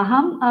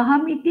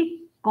 Aham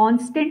iti,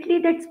 constantly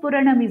that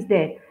Spuranam is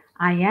there.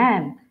 I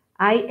am,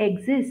 I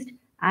exist,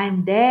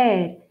 I'm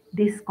there.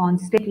 This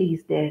constantly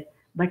is there.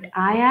 But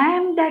I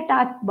am that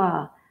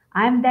Atma.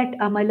 I am that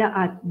Amala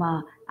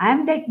Atma. I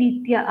am that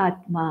Nitya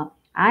Atma.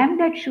 I am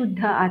that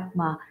Shuddha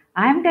Atma.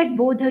 I am that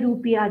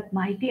Bodharupi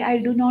Atma. I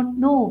do not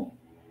know.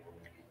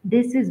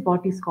 This is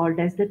what is called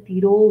as the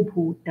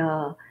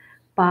Tirobhuta,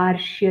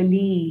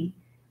 partially,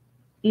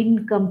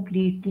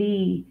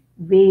 incompletely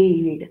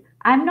veiled.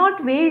 I'm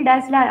not veiled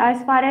as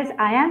far as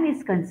I am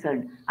is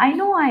concerned. I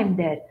know I am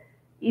there.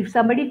 If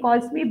somebody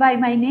calls me by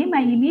my name,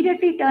 I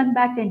immediately turn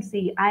back and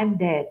see I am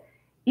there.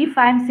 If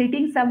I'm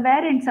sitting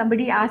somewhere and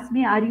somebody asks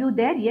me, are you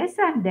there? Yes,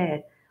 I'm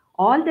there.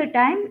 All the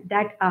time,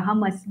 that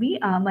must be,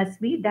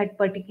 that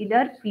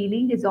particular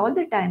feeling is all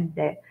the time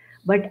there.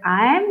 But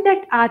I am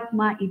that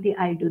Atma iti,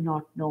 I do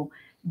not know.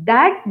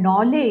 That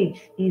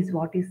knowledge is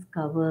what is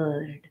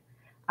covered.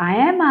 I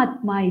am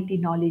Atma iti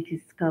knowledge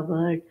is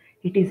covered.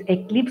 It is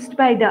eclipsed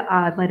by the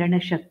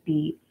Avarana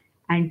Shakti.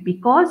 And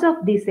because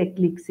of this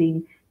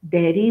eclipsing,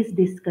 there is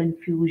this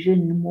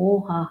confusion,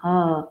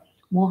 moha.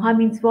 Moha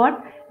means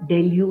what?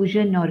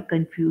 Delusion or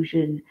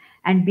confusion.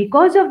 And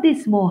because of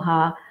this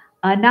moha,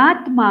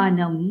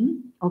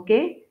 anatmanam,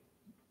 okay,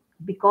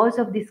 because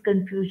of this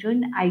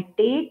confusion, I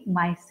take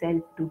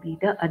myself to be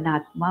the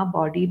anatma,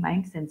 body,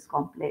 mind, sense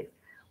complex.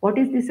 What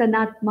is this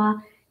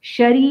anatma?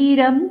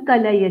 Shariram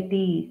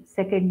kalayati.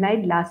 Second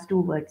line, last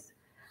two words.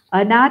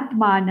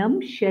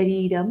 Anatmanam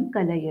shariram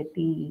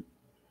kalayati.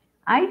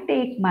 I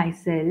take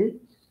myself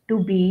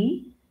to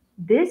be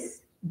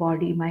this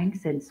body, mind,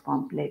 sense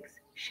complex.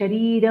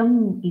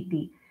 Shariram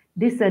iti.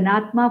 This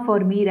anatma for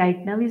me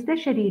right now is the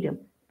shariram.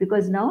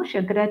 Because now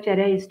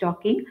Shankaracharya is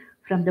talking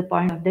from the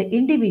point of the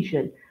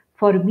individual.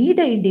 For me,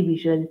 the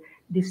individual,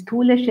 this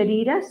Sthula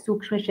Sharira,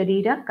 Sukshma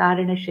Sharira,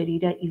 Karana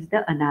Sharira is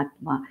the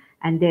anatma.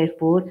 And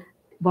therefore,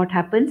 what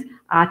happens?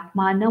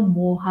 Atmanam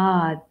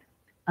mohad.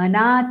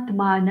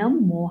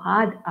 Anatmanam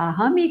mohad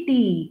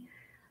ahamiti.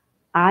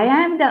 I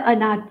am the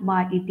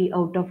anatma iti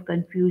out of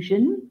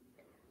confusion.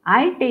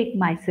 I take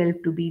myself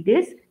to be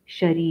this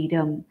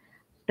shariram.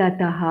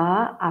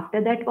 Tataha,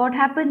 after that, what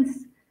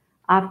happens?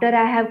 After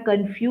I have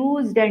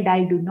confused and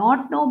I do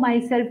not know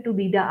myself to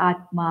be the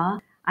Atma,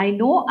 I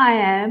know I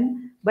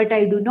am, but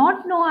I do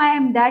not know I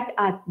am that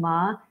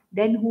Atma,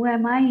 then who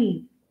am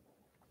I?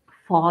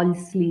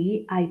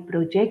 Falsely, I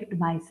project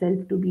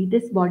myself to be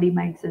this body,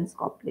 mind, sense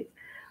complex.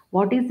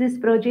 What is this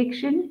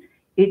projection?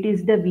 It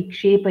is the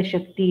Vikshepa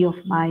Shakti of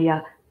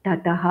Maya.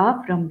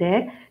 Tataha, from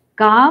there,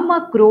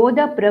 Kama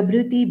Krodha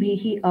Prabhuti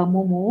Bhihi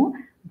Amumu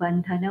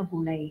Bandhana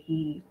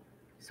Gunaihi.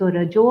 So,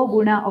 Rajo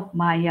Guna of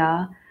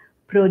Maya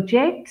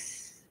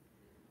projects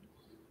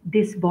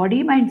this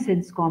body, mind,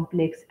 sense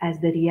complex as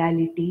the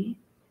reality,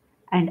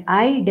 and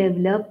I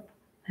develop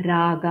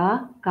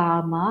raga,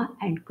 kama,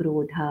 and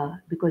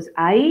krodha because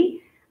I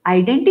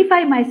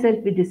identify myself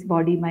with this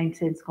body, mind,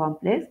 sense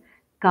complex.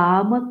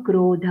 Kama,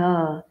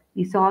 krodha.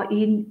 We saw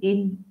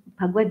in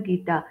Bhagavad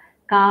Gita,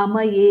 kama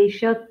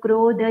yesha,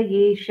 krodha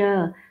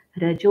yesha,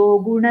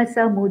 rajoguna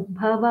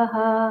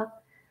samudbhavaha.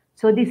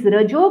 So this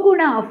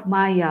rajoguna of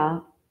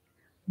Maya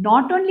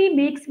not only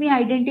makes me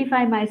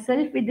identify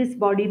myself with this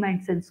body,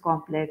 mind, sense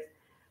complex,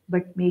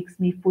 but makes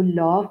me full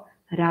of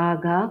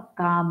raga,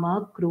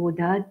 kama,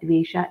 krodha,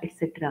 dvesha,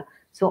 etc.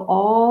 So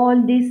all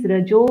these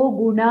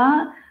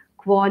rajoguna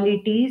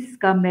qualities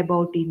come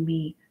about in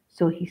me.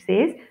 So he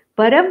says,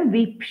 param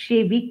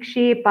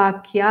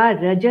vikshepakya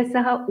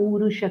rajasaha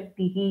uru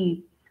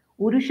shaktihi.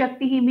 Uru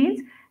shaktihi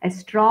means a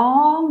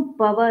strong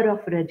power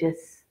of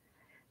rajas,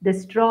 the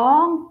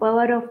strong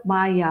power of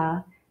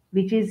Maya,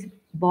 which is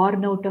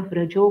born out of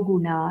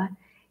Rajoguna,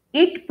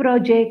 it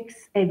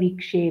projects a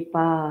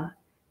Vikshepa.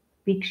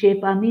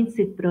 Vikshepa means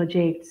it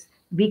projects.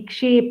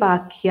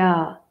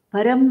 Vikshepakya,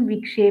 Param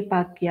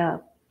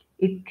Vikshepakya.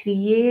 It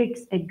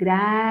creates a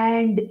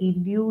grand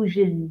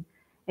illusion,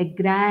 a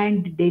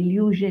grand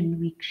delusion,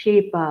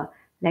 Vikshepa,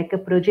 like a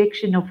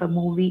projection of a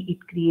movie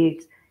it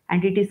creates.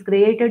 And it is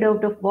created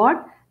out of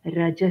what?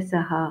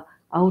 Rajasaha.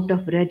 Out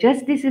of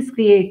Rajas, this is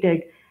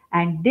created.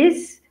 And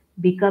this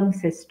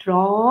becomes a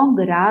strong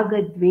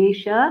Raga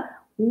Dvesha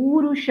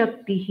Uru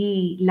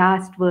Shaktihi.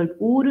 Last word,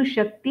 Uru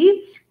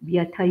Shakti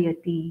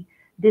Vyathayati.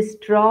 This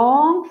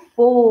strong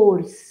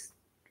force,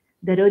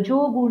 the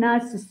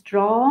Rajoguna's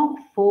strong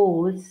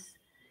force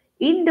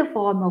in the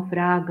form of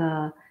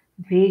Raga,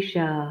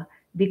 Dvesha,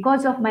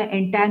 because of my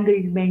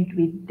entanglement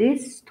with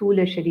this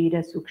Sthula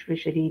Sharira, Sukshma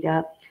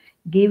Sharira,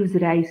 gives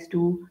rise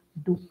to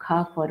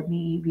Dukkha for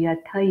me,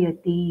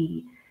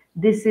 Vyathayati.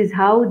 This is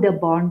how the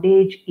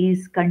bondage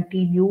is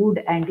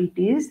continued and it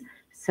is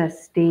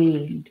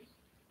sustained.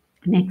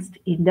 Next,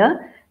 in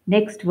the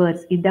next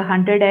verse, in the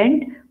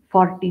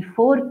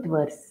 144th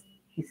verse,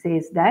 he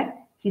says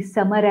that he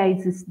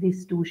summarizes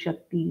these two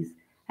Shaktis.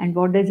 And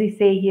what does he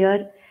say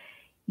here?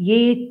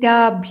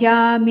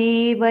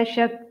 Yetabhyamev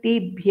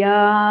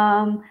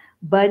Shaktibhyam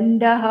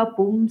Bandha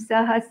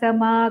Pumsah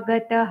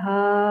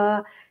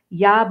Samagataha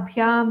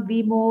Yabhyam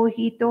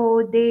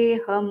Vimohito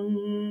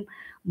Deham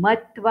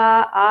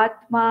Matva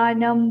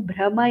Atmanam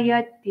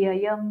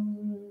Brahmayatyayam.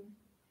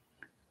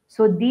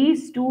 So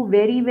these two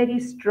very, very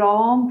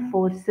strong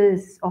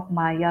forces of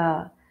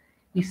Maya,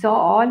 we saw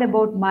all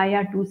about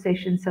Maya 2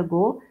 sessions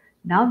ago.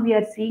 Now we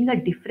are seeing a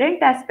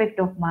different aspect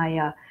of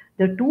Maya,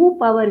 the two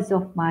powers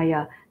of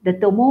Maya, the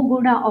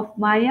Tamoguna of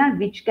Maya,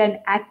 which can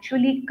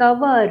actually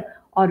cover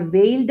or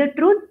veil the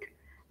truth,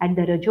 and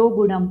the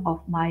Rajogunam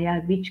of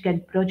Maya, which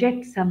can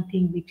project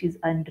something which is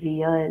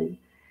unreal.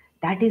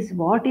 That is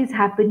what is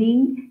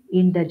happening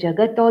in the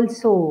Jagat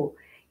also.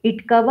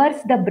 It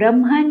covers the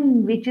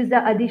Brahman, which is the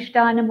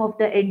Adhishtanam of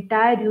the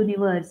entire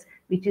universe,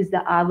 which is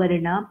the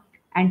Avarana,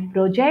 and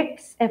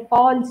projects a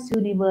false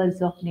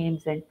universe of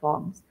names and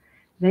forms.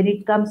 When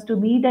it comes to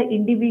me, the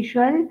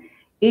individual,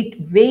 it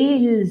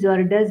veils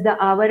or does the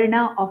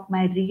avarana of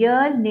my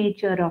real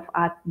nature of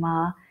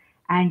Atma,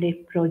 and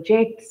it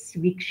projects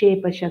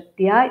Vikshepa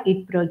Shaktiya,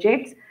 it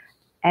projects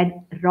a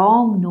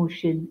wrong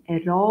notion,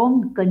 a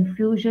wrong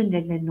confusion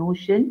and a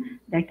notion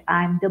that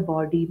I am the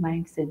body,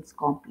 mind, sense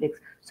complex.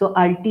 So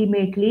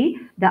ultimately,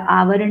 the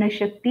Avarana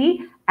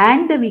Shakti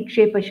and the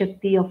Vikshepa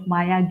Shakti of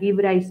Maya give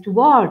rise to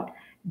what?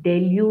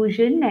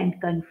 Delusion and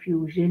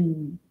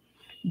confusion.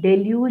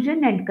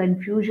 Delusion and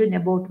confusion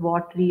about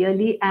what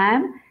really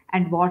am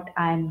and what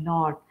I am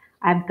not.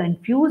 I am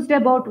confused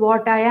about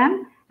what I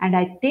am and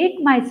I take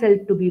myself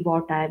to be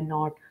what I am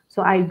not.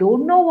 So I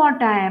don't know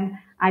what I am,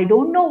 I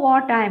don't know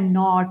what I am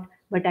not,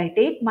 but I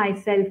take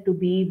myself to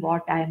be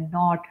what I am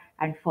not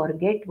and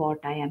forget what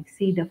I am.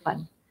 See the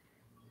fun.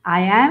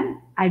 I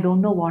am, I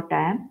don't know what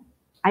I am.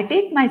 I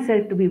take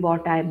myself to be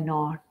what I am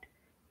not.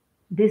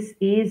 This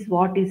is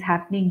what is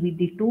happening with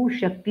the two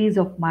Shaktis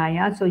of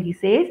Maya. So he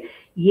says,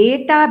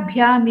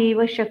 Yetabhyam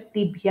eva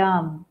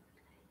Shaktibhyam.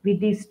 With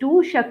these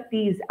two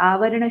Shaktis,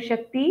 Avarana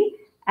Shakti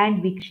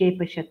and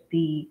Vikshepa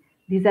Shakti.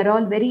 These are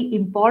all very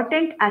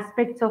important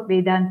aspects of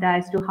Vedanta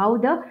as to how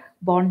the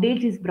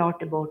bondage is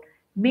brought about.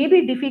 May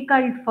be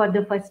difficult for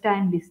the first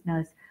time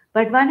listeners,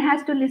 but one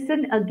has to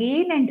listen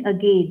again and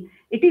again.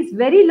 It is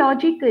very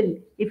logical.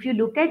 If you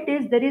look at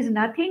this, there is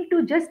nothing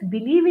to just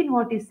believe in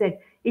what is said.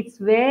 It's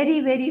very,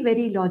 very,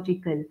 very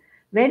logical.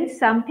 When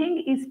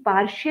something is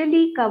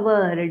partially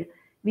covered,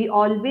 we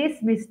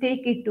always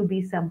mistake it to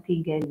be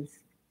something else.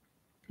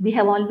 We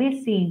have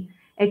always seen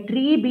a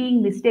tree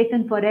being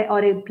mistaken for a,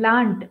 or a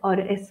plant or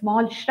a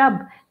small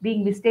shrub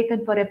being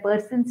mistaken for a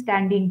person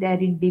standing there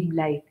in dim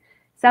light.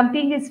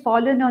 Something is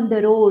fallen on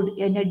the road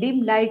in a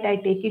dim light, I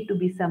take it to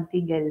be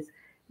something else.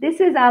 This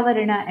is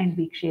Avarana and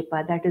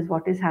Vikshepa. That is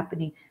what is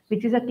happening,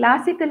 which is a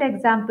classical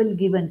example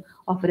given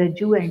of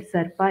Raju and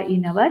Sarpa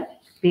in our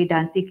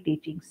Vedantic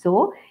teaching.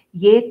 So,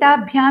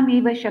 Yetabhyam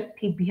eva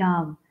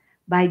Shaktibhyam,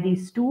 by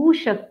these two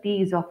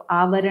Shaktis of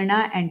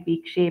Avarana and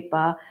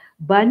Vikshepa,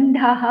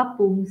 Bandhaha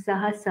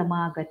Pumsaha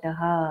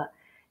Samagataha.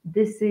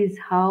 This is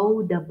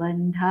how the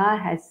Bandha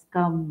has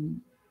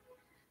come.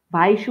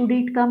 Why should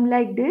it come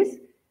like this?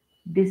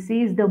 This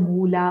is the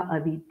Mula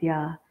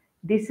Avidya.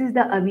 This is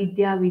the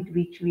Avidya with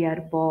which we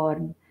are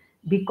born.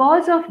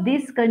 Because of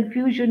this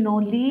confusion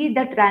only,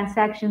 the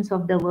transactions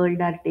of the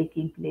world are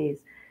taking place.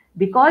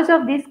 Because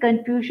of this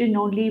confusion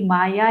only,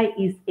 Maya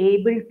is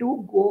able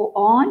to go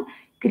on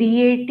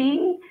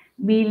creating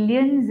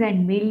millions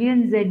and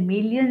millions and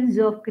millions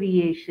of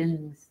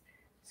creations.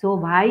 So,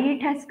 why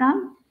it has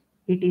come?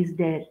 It is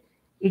there.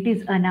 It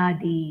is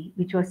Anadi,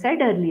 which was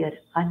said earlier.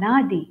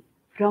 Anadi.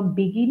 From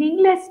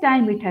beginningless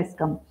time it has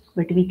come,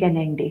 but we can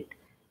end it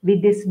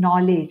with this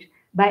knowledge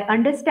by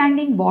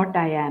understanding what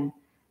I am,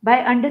 by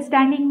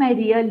understanding my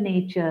real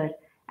nature,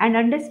 and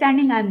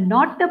understanding I'm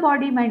not the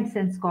body mind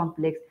sense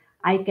complex.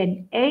 I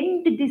can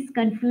end this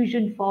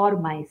confusion for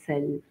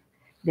myself.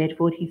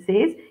 Therefore, he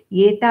says,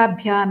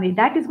 Yetabhyame,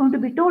 that is going to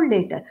be told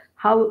later.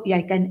 How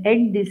I can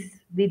end this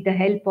with the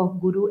help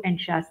of Guru and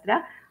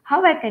Shastra,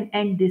 how I can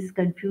end this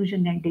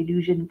confusion and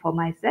delusion for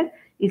myself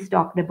is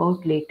talked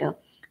about later.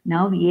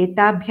 Now,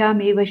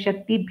 Yetabhyam eva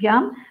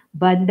Shaktibhyam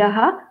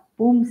Bandhaha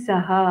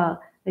Pumsaha.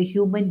 The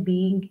human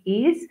being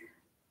is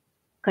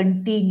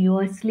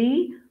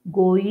continuously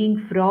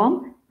going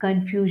from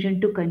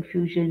confusion to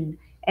confusion.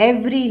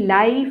 Every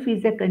life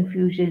is a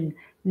confusion.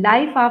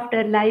 Life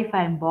after life,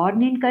 I am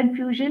born in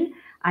confusion.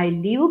 I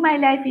live my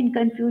life in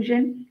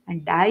confusion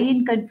and die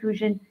in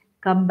confusion,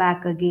 come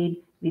back again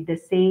with the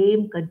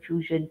same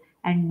confusion.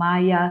 And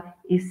Maya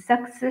is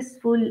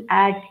successful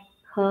at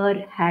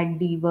her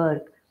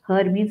handiwork.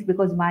 Her means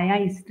because Maya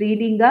is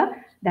Strilinga,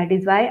 that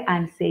is why I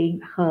am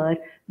saying her.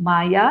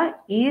 Maya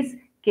is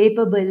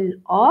capable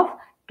of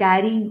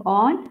carrying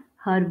on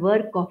her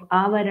work of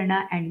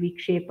Avarana and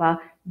Vikshepa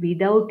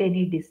without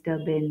any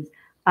disturbance,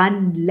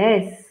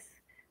 unless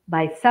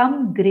by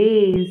some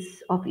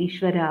grace of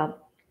Ishvara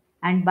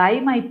and by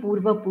my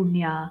Purva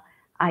Punya,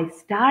 I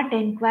start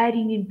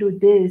inquiring into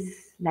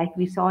this, like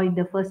we saw in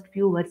the first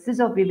few verses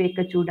of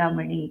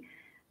Vivekachudamani,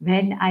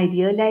 when I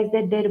realize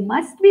that there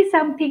must be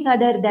something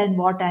other than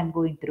what I'm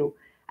going through.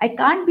 I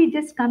can't be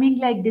just coming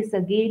like this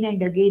again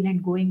and again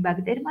and going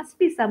back. There must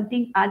be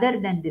something other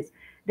than this.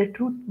 The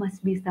truth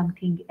must be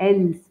something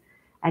else.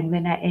 And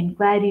when I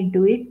inquire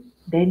into it,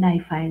 then I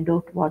find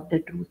out what the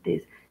truth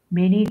is.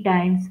 Many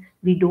times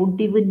we don't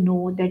even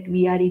know that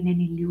we are in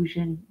an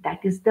illusion. That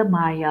is the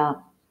Maya.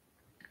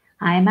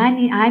 I'm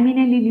in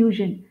an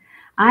illusion.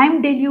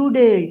 I'm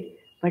deluded.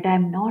 but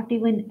I'm not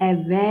even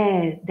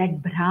aware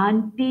that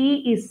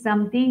Bhranti is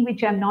something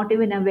which I'm not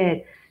even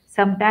aware.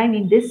 Sometime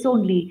in this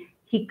only,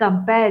 he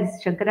compares,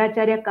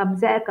 Shankaracharya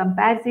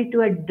compares it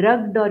to a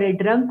drugged or a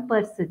drunk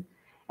person.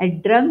 A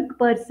drunk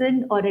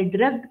person or a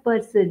drugged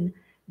person,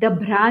 the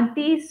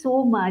Bhranti is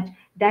so much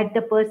that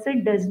the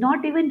person does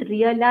not even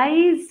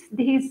realize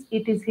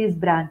it is his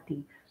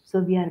Bhranti. So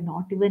we are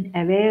not even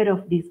aware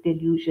of this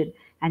delusion.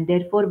 And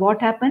therefore,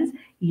 what happens?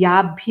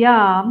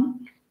 Yabhyam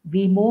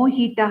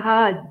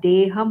Vimohitaha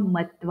deham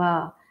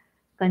matva,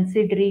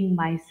 considering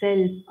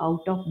myself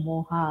out of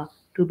moha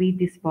to be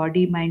this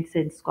body, mind,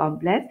 sense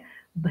complex,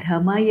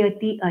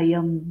 brahmayati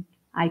ayam.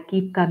 I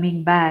keep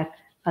coming back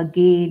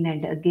again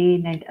and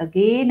again and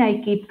again.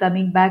 I keep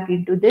coming back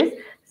into this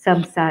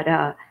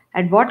samsara.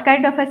 And what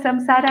kind of a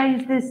samsara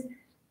is this?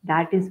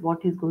 That is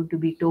what is going to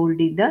be told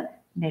in the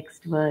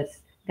next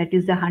verse. That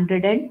is the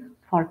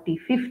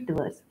 145th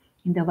verse.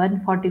 In the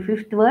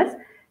 145th verse,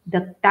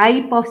 the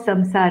type of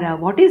samsara,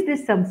 what is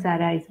this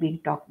samsara is being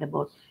talked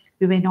about.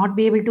 We may not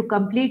be able to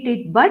complete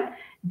it, but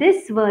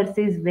this verse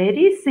is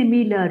very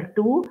similar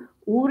to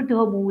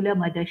Urdhva Moola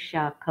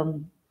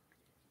Madashakam.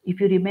 If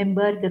you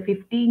remember the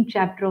 15th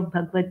chapter of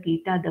Bhagavad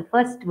Gita, the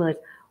first verse,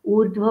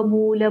 Urdhva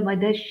Moola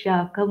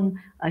Madashakam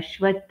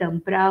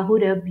Ashwattam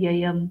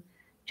Prahuravyayam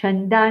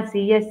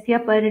Chandasi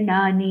Yasya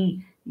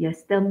Parnani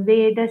Yastam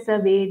Veda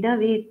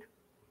Savedavit.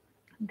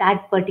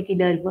 That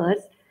particular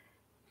verse,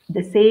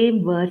 the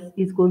same verse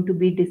is going to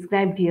be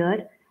described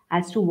here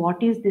as to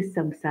what is this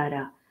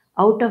samsara.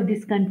 Out of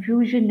this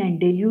confusion and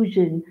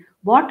delusion,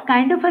 what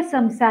kind of a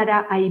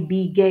samsara I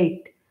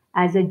beget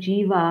as a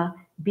jiva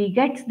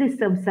begets this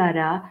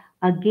samsara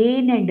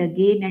again and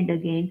again and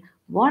again.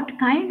 What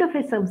kind of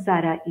a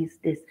samsara is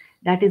this?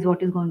 That is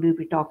what is going to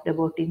be talked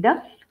about in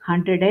the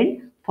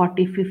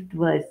 145th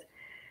verse.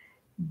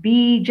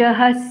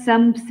 बीजः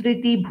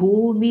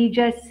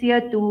संसृतिभूमिजस्य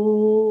तु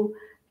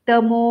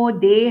तमो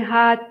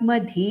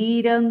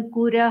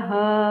देहात्मधीरङ्कुरः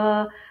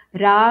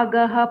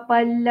रागः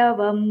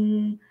पल्लवम्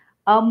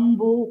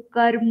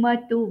अम्बुकर्म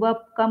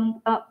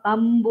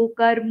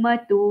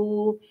तु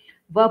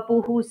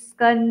वपुः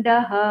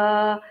स्कन्दः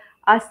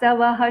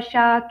असवः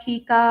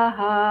शाखिकाः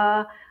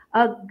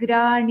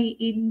अग्राणि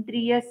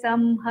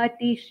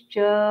इन्द्रियसंहतिश्च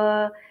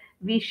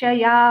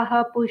विषयाः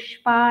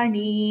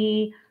पुष्पाणि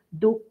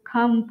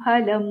दुःखं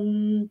फलं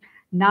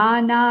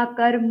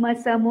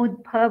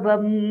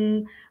नानाकर्मसमुद्भवं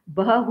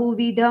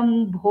बहुविधं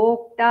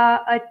भोक्ता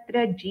अत्र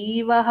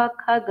जीवः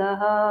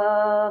खगः.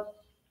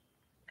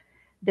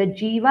 The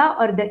jiva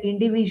or the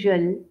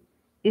individual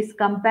is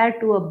compared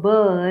to a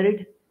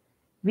bird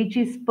which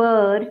is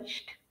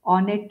perched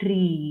on a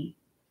tree,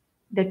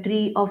 the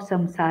tree of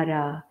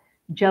samsara,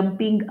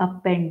 jumping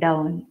up and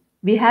down.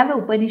 We have a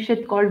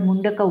Upanishad called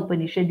Mundaka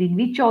Upanishad, in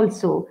which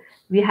also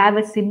we have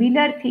a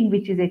similar thing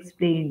which is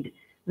explained,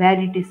 where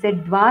it is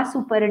said,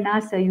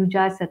 Dvasuparna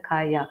Sayuja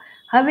Sakhaya.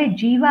 How a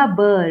jiva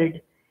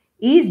bird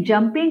is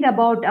jumping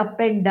about up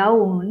and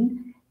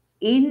down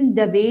in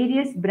the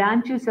various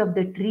branches of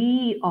the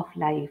tree of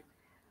life.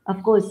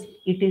 Of course,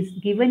 it is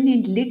given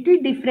in little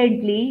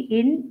differently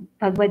in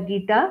Bhagavad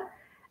Gita,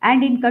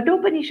 and in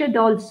Kathopanishad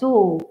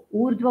also,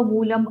 Urdhva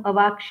Moolam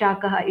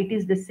Avakshakaha, it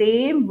is the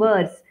same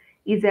verse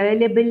is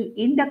available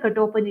in the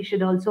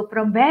Kathopanishad also,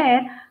 from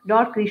where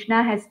Lord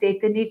Krishna has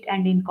taken it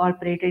and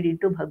incorporated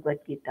into Bhagavad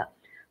Gita.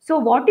 So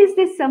what is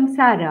this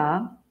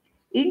samsara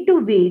into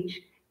which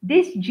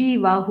this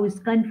jiva, who is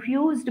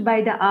confused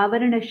by the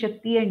Avarana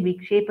Shakti and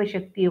Vikshepa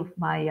Shakti of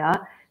Maya,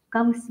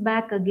 comes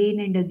back again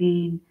and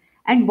again?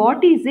 And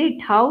what is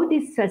it? How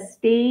this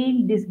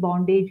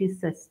bondage is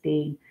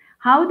sustained?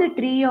 How the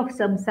tree of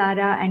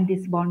samsara and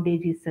this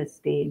bondage is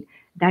sustained?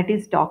 That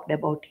is talked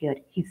about here.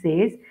 He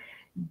says,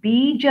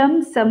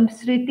 Bijam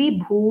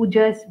samsriti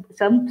bhumijasya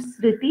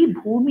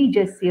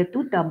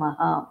tu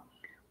tamaha.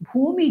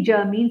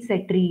 Bhumija means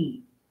a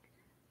tree.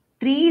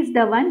 Tree is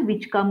the one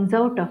which comes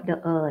out of the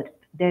earth.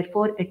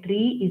 Therefore, a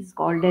tree is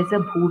called as a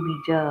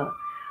bhumija.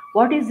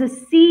 What is the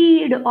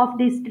seed of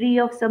this tree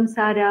of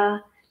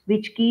samsara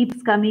which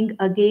keeps coming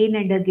again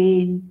and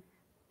again?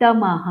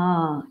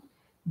 Tamaha.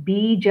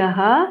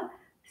 Bijaha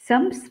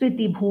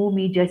samsriti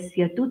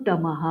bhumijasya tu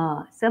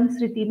tamaha.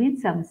 Samsriti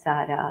means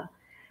samsara.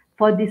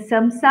 For the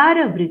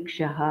samsara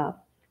vrikshaha,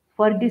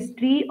 for this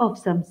tree of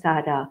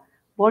samsara,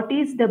 what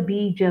is the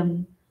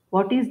bijam?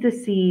 What is the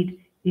seed?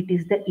 It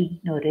is the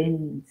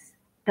ignorance.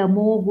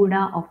 Tamo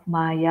guna of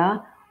maya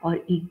or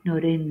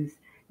ignorance.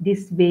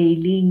 This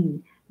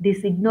veiling,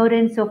 this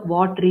ignorance of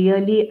what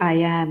really I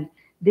am.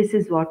 This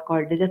is what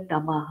called the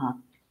tamaha.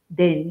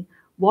 Then,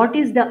 what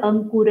is the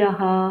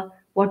ankuraha?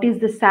 What is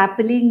the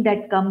sapling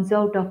that comes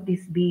out of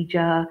this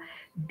bija?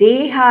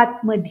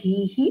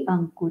 Dehatmadhihi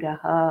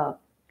ankuraha.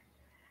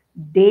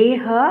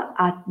 Deha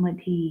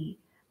Atmadhi.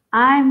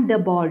 I am the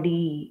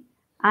body.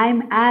 I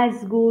am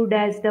as good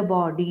as the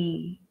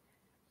body.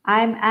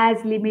 I am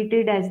as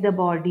limited as the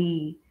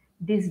body.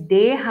 This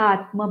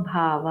Dehatma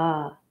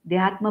Bhava.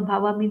 Dehatma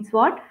Bhava means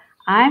what?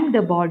 I am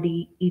the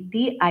body.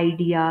 Iti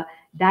idea.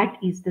 That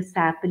is the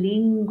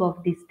sapling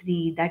of this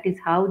tree. That is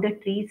how the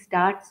tree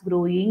starts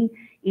growing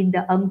in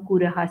the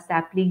Ankuraha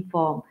sapling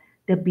form.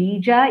 The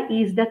Bija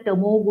is the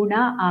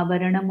Tamoguna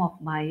Avaranam of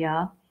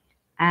Maya,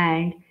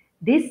 and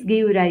this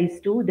give rise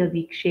to the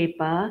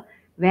Vikshepa,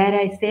 where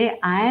I say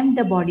I am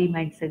the body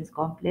mind sense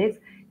complex.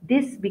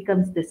 This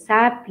becomes the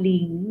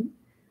sapling,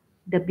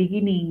 the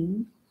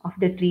beginning of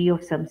the tree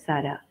of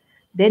samsara.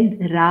 Then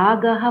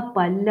ragaha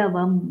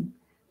pallavam,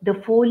 the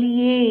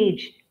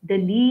foliage, the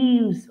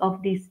leaves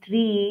of this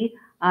tree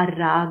are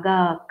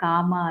raga,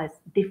 kamas,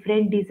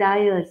 different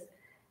desires.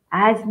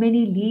 As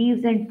many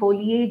leaves and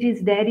foliage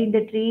is there in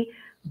the tree,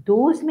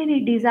 those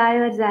many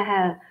desires I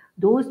have,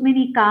 those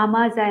many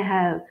kamas I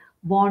have,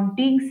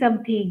 wanting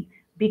something,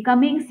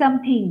 becoming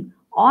something,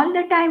 all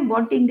the time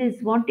wanting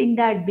this, wanting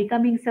that,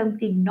 becoming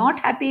something, not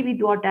happy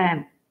with what I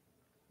am.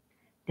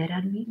 There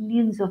are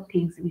millions of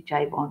things which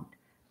I want,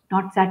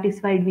 not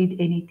satisfied with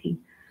anything.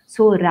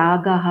 So,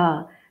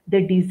 ragaha,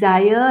 the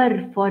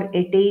desire for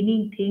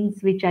attaining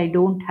things which I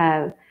don't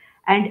have,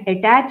 and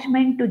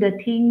attachment to the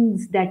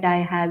things that I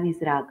have is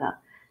raga.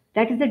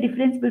 That is the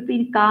difference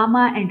between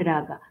kama and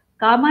raga.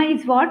 Kama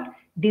is what?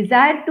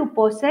 Desire to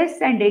possess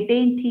and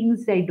attain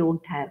things I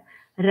don't have.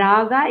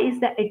 Raga is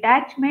the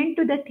attachment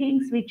to the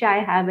things which I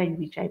have and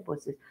which I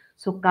possess.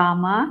 So,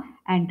 kama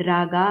and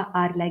raga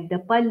are like the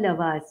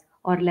pallavas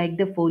or like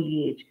the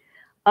foliage.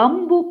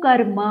 Ambu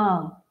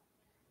karma,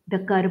 the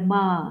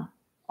karma,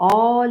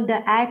 all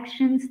the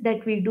actions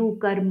that we do,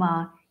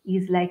 karma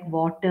is like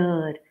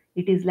water.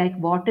 It is like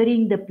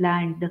watering the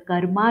plant. The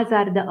karmas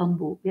are the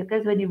ambu,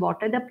 because when you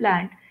water the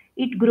plant,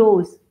 it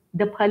grows,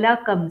 the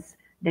phala comes.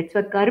 That's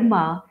why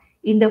karma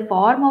in the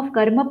form of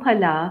karma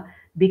phala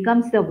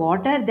becomes the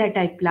water that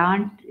I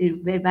plant,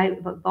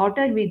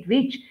 water with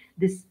which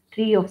this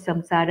tree of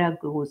samsara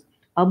grows.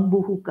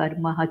 Ambuhu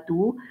karma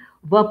hatu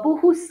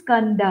vapuhu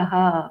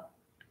skandaha,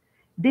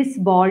 this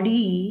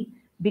body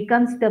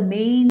becomes the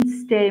main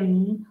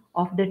stem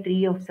of the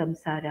tree of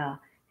samsara.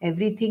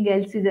 Everything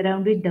else is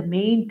around it. The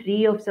main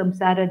tree of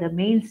samsara, the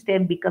main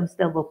stem becomes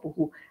the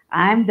vapuhu.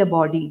 I am the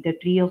body, the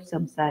tree of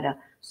samsara.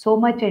 So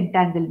much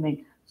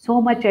entanglement,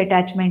 so much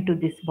attachment to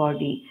this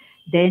body.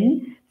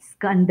 Then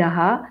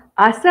skandaha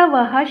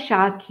asavaha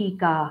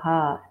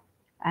shakhikaha.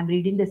 I'm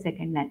reading the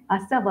second line.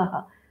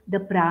 Asavaha, the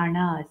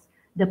pranas,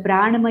 the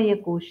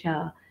pranamaya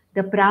kosha,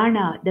 the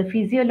prana, the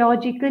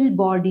physiological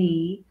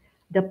body.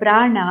 The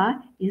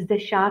prana is the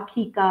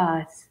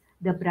shakhikas,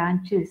 the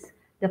branches.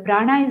 The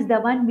prana is the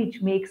one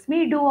which makes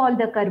me do all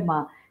the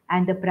karma,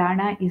 and the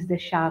prana is the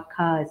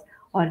shakhas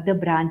or the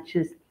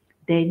branches.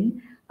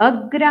 Then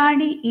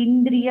agrani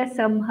indriya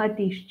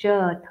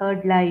samhatischa,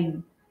 third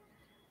line,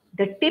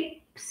 the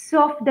tips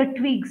of the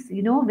twigs,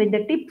 when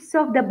the tips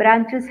of the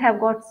branches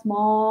have got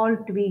small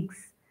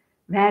twigs,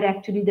 where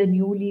actually the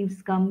new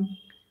leaves come,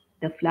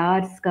 the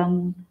flowers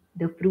come,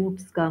 the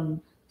fruits come.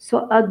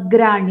 So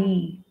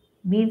agrani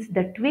means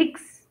the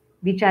twigs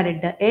which are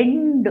at the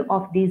end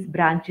of these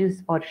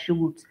branches or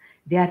shoots.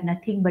 They are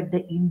nothing but the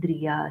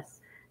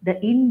indriyas, the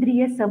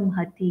indriya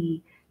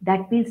samhati.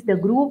 That means the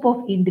group of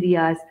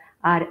indriyas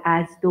are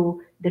as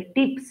though the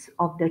tips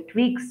of the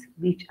twigs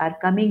which are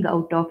coming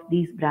out of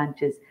these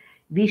branches.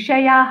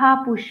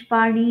 Vishayaha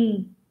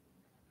pushpani,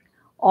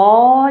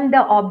 all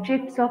the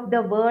objects of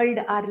the world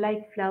are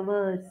like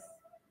flowers.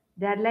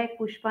 They are like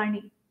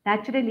pushpani.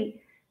 Naturally,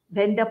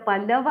 when the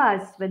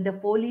pallavas, when the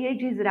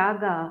foliage is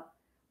raga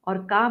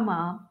or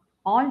kama,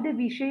 all the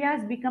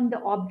vishayas become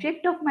the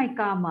object of my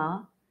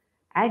kama,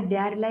 and they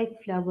are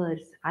like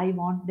flowers. I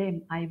want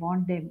them, I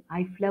want them,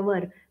 I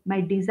flower.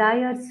 My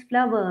desires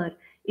flower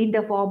in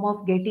the form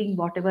of getting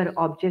whatever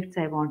objects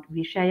I want.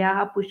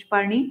 Vishayaha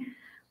pushpani,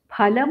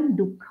 phalam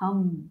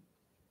dukham.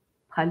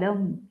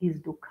 Phalam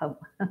is dukham.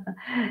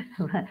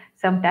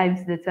 Sometimes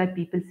that's why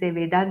people say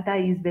Vedanta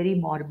is very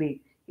morbid.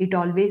 It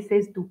always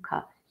says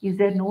dukha. Is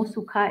there no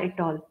sukha at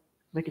all?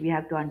 But we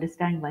have to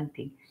understand one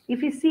thing.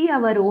 If we see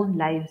our own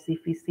lives, if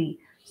we see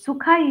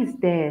sukha is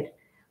there,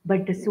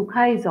 but the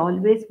sukha is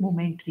always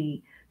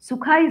momentary.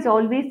 Sukha is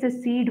always a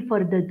seed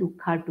for the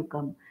dukkha to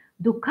come.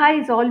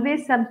 Dukkha is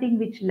always something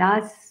which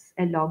lasts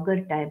a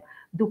longer time.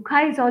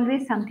 Dukkha is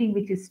always something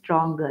which is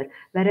stronger,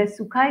 whereas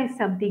sukha is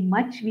something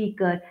much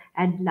weaker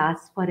and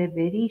lasts for a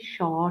very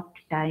short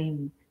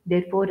time.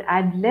 Therefore, I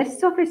am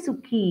less of a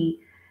sukhi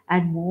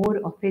and more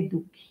of a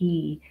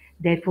dukhi.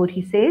 Therefore,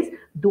 he says,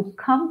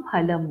 Dukkham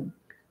phalam.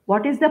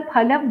 What is the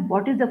phalam?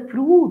 What is the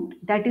fruit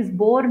that is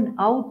born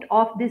out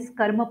of this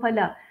karma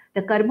phala?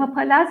 The karma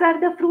phalas are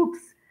the fruits.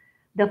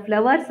 The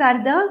flowers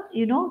are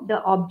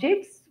the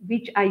objects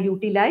which I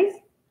utilize,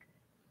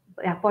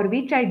 for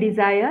which I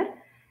desire,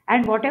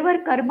 and whatever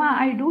karma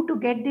I do to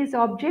get these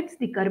objects,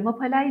 the karma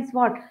phala is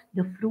what?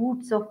 The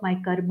fruits of my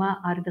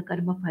karma are the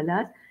karma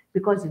phalas,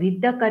 because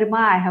with the karma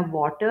I have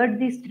watered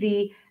this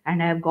tree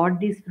and I have got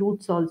these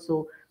fruits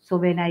also. So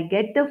when I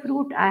get the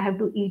fruit, I have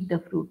to eat the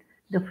fruit.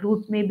 The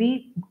fruit may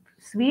be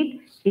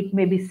sweet, it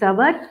may be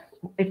sour,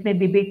 it may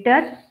be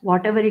bitter,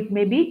 whatever it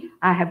may be,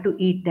 I have to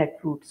eat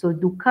that fruit. So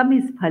dukham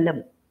is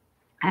phalam.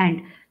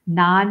 And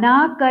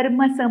nana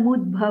karma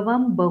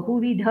samudbhavam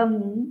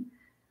bahuvidham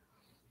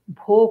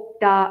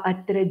bhokta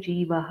atra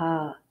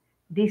jivaha.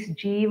 This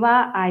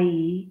Jiva,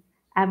 I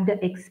am the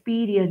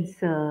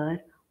experiencer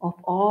of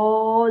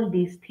all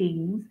these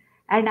things,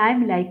 and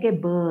I'm like a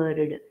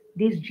bird.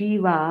 This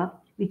Jiva,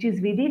 which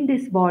is within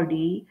this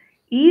body,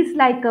 is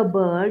like a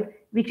bird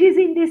which is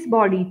in this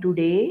body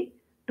today.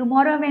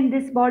 Tomorrow, when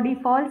this body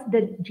falls,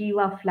 the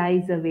Jiva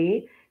flies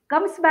away,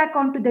 comes back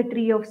onto the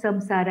tree of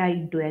samsara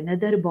into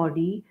another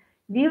body,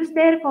 lives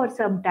there for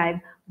some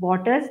time,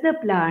 waters the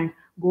plant,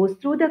 goes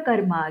through the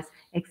karmas,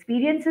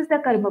 experiences the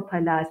karma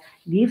phalas,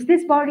 leaves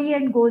this body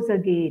and goes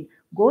again,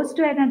 goes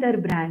to another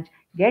branch,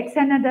 gets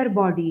another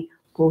body,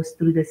 goes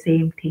through the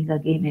same thing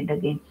again and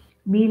again.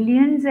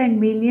 Millions and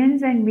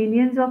millions and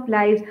millions of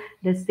lives,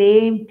 the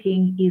same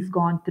thing is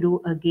gone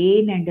through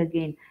again and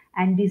again.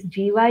 And this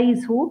Jiva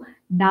is who?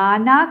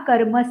 Nana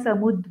karma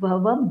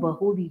samudbhavam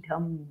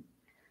bahuvidham.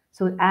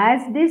 So,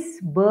 as this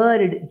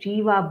bird,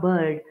 Jiva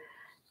bird,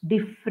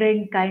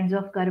 different kinds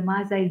of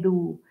karmas I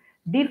do,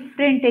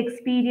 different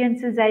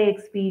experiences I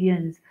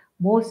experience.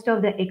 Most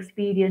of the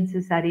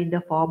experiences are in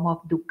the form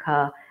of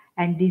dukkha,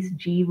 and this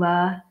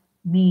Jiva,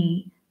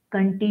 me,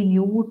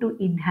 continue to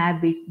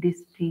inhabit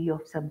this tree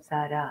of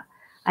samsara.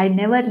 I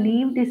never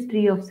leave this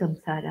tree of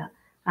samsara.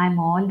 I'm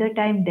all the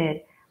time there.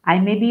 I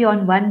may be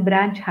on one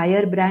branch,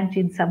 higher branch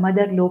in some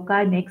other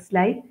loka next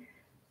life,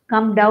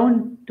 come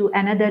down to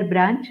another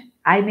branch.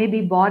 I may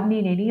be born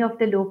in any of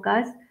the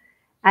lokas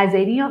as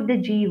any of the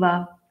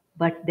jiva,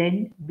 but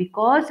then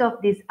because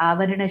of this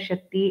avarana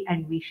shakti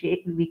and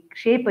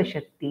vikshepa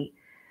shakti,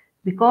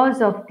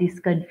 because of this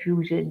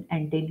confusion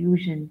and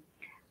delusion,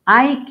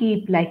 I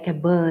keep like a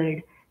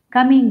bird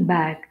coming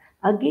back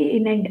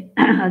again and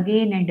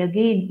again and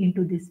again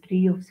into this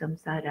tree of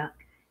samsara.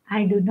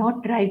 I do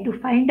not try to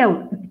find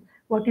out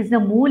what is the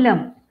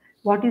moolam,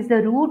 what is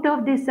the root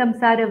of this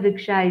samsara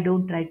vriksha. I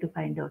don't try to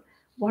find out.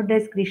 What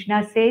does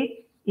Krishna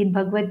say in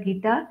Bhagavad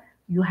Gita?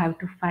 You have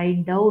to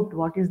find out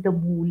what is the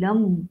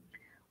moolam,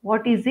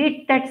 what is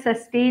it that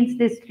sustains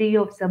this tree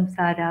of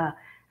samsara,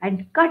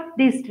 and cut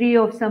this tree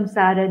of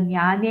samsara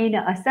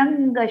jnanena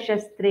asanga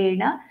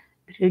shastrena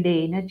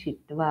dridena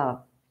chitva.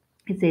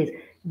 It says,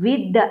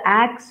 with the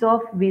axe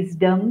of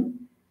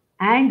wisdom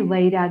and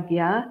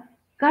vairagya,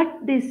 cut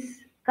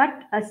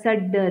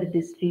asunder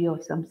this tree of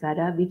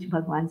samsara, which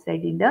Bhagavan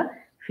said in the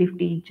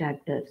 15th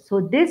chapter.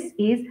 So this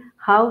is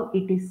how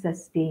it is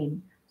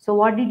sustained. So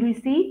what did we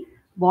see?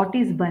 What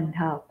is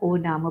bandha? O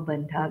nama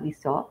bandha we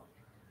saw.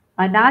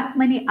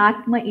 Anatmani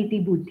atma iti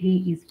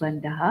buddhi is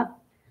bandha.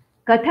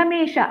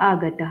 Kathamesha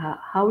agataha.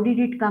 How did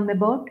it come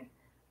about?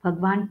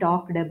 Bhagwan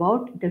talked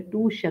about the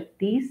two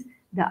Shaktis,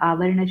 the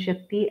Avarana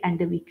Shakti and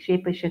the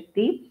Vikshepa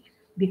Shakti,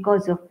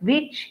 because of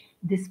which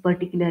this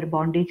particular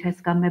bondage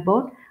has come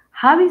about.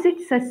 How is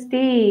it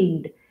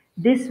sustained?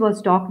 This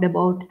was talked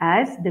about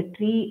as the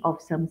tree of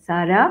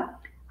samsara,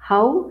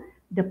 how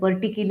the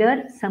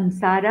particular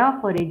samsara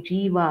for a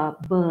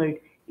jiva bird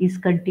is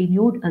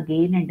continued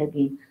again and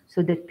again.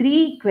 So the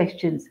three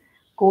questions,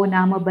 ko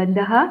nama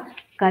bandha,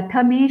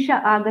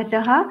 kathamesha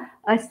agataha,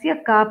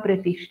 asya ka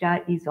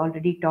pratishta is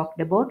already talked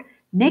about.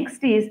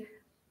 Next is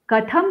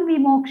katham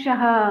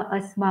vimokshaha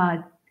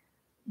asmad.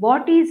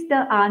 What is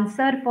the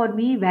answer for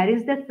me? Where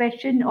is the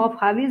question of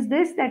how is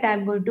this that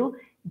I'm going to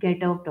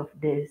get out of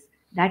this?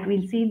 That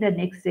we'll see in the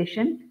next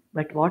session.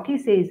 But what he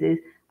says is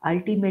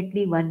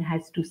ultimately one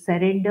has to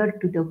surrender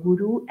to the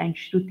Guru and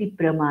Shruti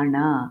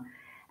Pramana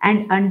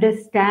and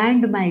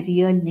understand my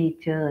real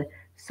nature,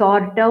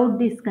 sort out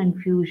this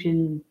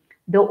confusion.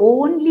 The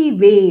only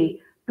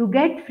way to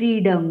get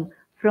freedom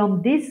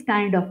from this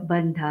kind of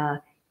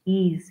bandha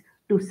is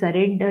to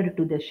surrender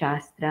to the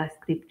Shastra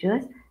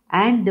scriptures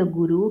and the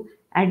Guru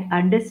and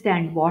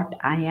understand what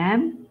I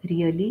am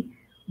really,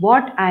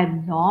 what I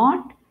am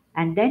not,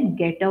 and then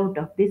get out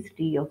of this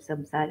tree of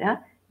samsara,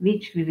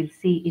 which we will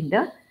see in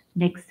the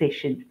next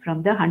session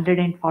from the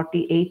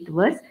 148th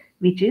verse,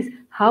 which is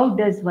how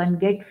does one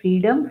get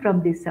freedom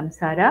from this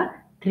samsara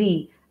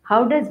tree?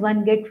 How does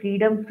one get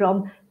freedom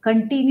from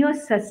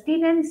continuous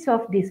sustenance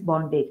of this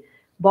bondage?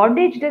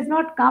 Bondage does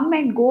not come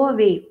and go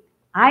away.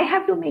 I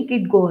have to make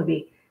it go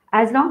away.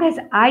 As long as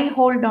I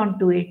hold on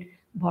to it,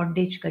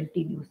 bondage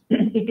continues.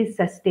 It is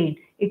sustained.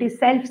 It is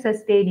self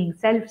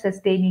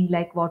sustaining,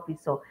 like what we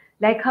saw.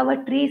 Like how a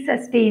tree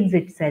sustains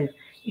itself,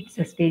 it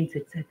sustains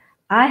itself.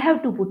 I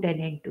have to put an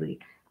end to it.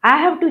 I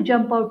have to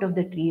jump out of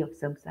the tree of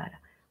samsara.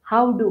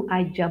 How do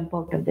I jump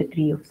out of the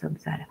tree of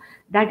samsara?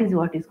 That is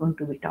what is going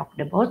to be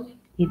talked about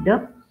in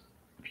the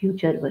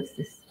future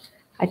verses.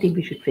 I think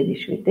we should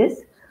finish with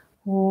this.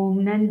 ॐ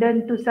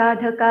नन्दन्तु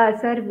साधका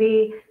सर्वे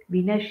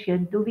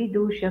विनश्यन्तु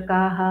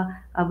विदूषकाः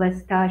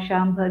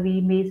अवस्थाशाम्भवी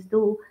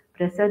मेस्तु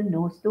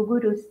प्रसन्नोऽस्तु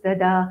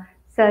गुरुस्तदा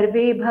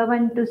सर्वे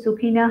भवन्तु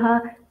सुखिनः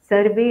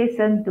सर्वे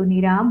सन्तु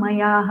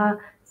निरामयाः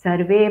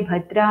सर्वे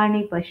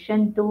भद्राणि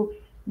पश्यन्तु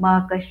मा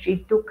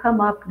कश्चित्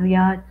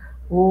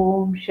दुःखमाप्नुयात्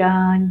ॐ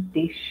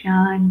शान्ति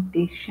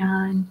शान्ति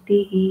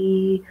शान्तिः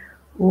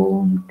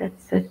ॐ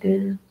तत्सत्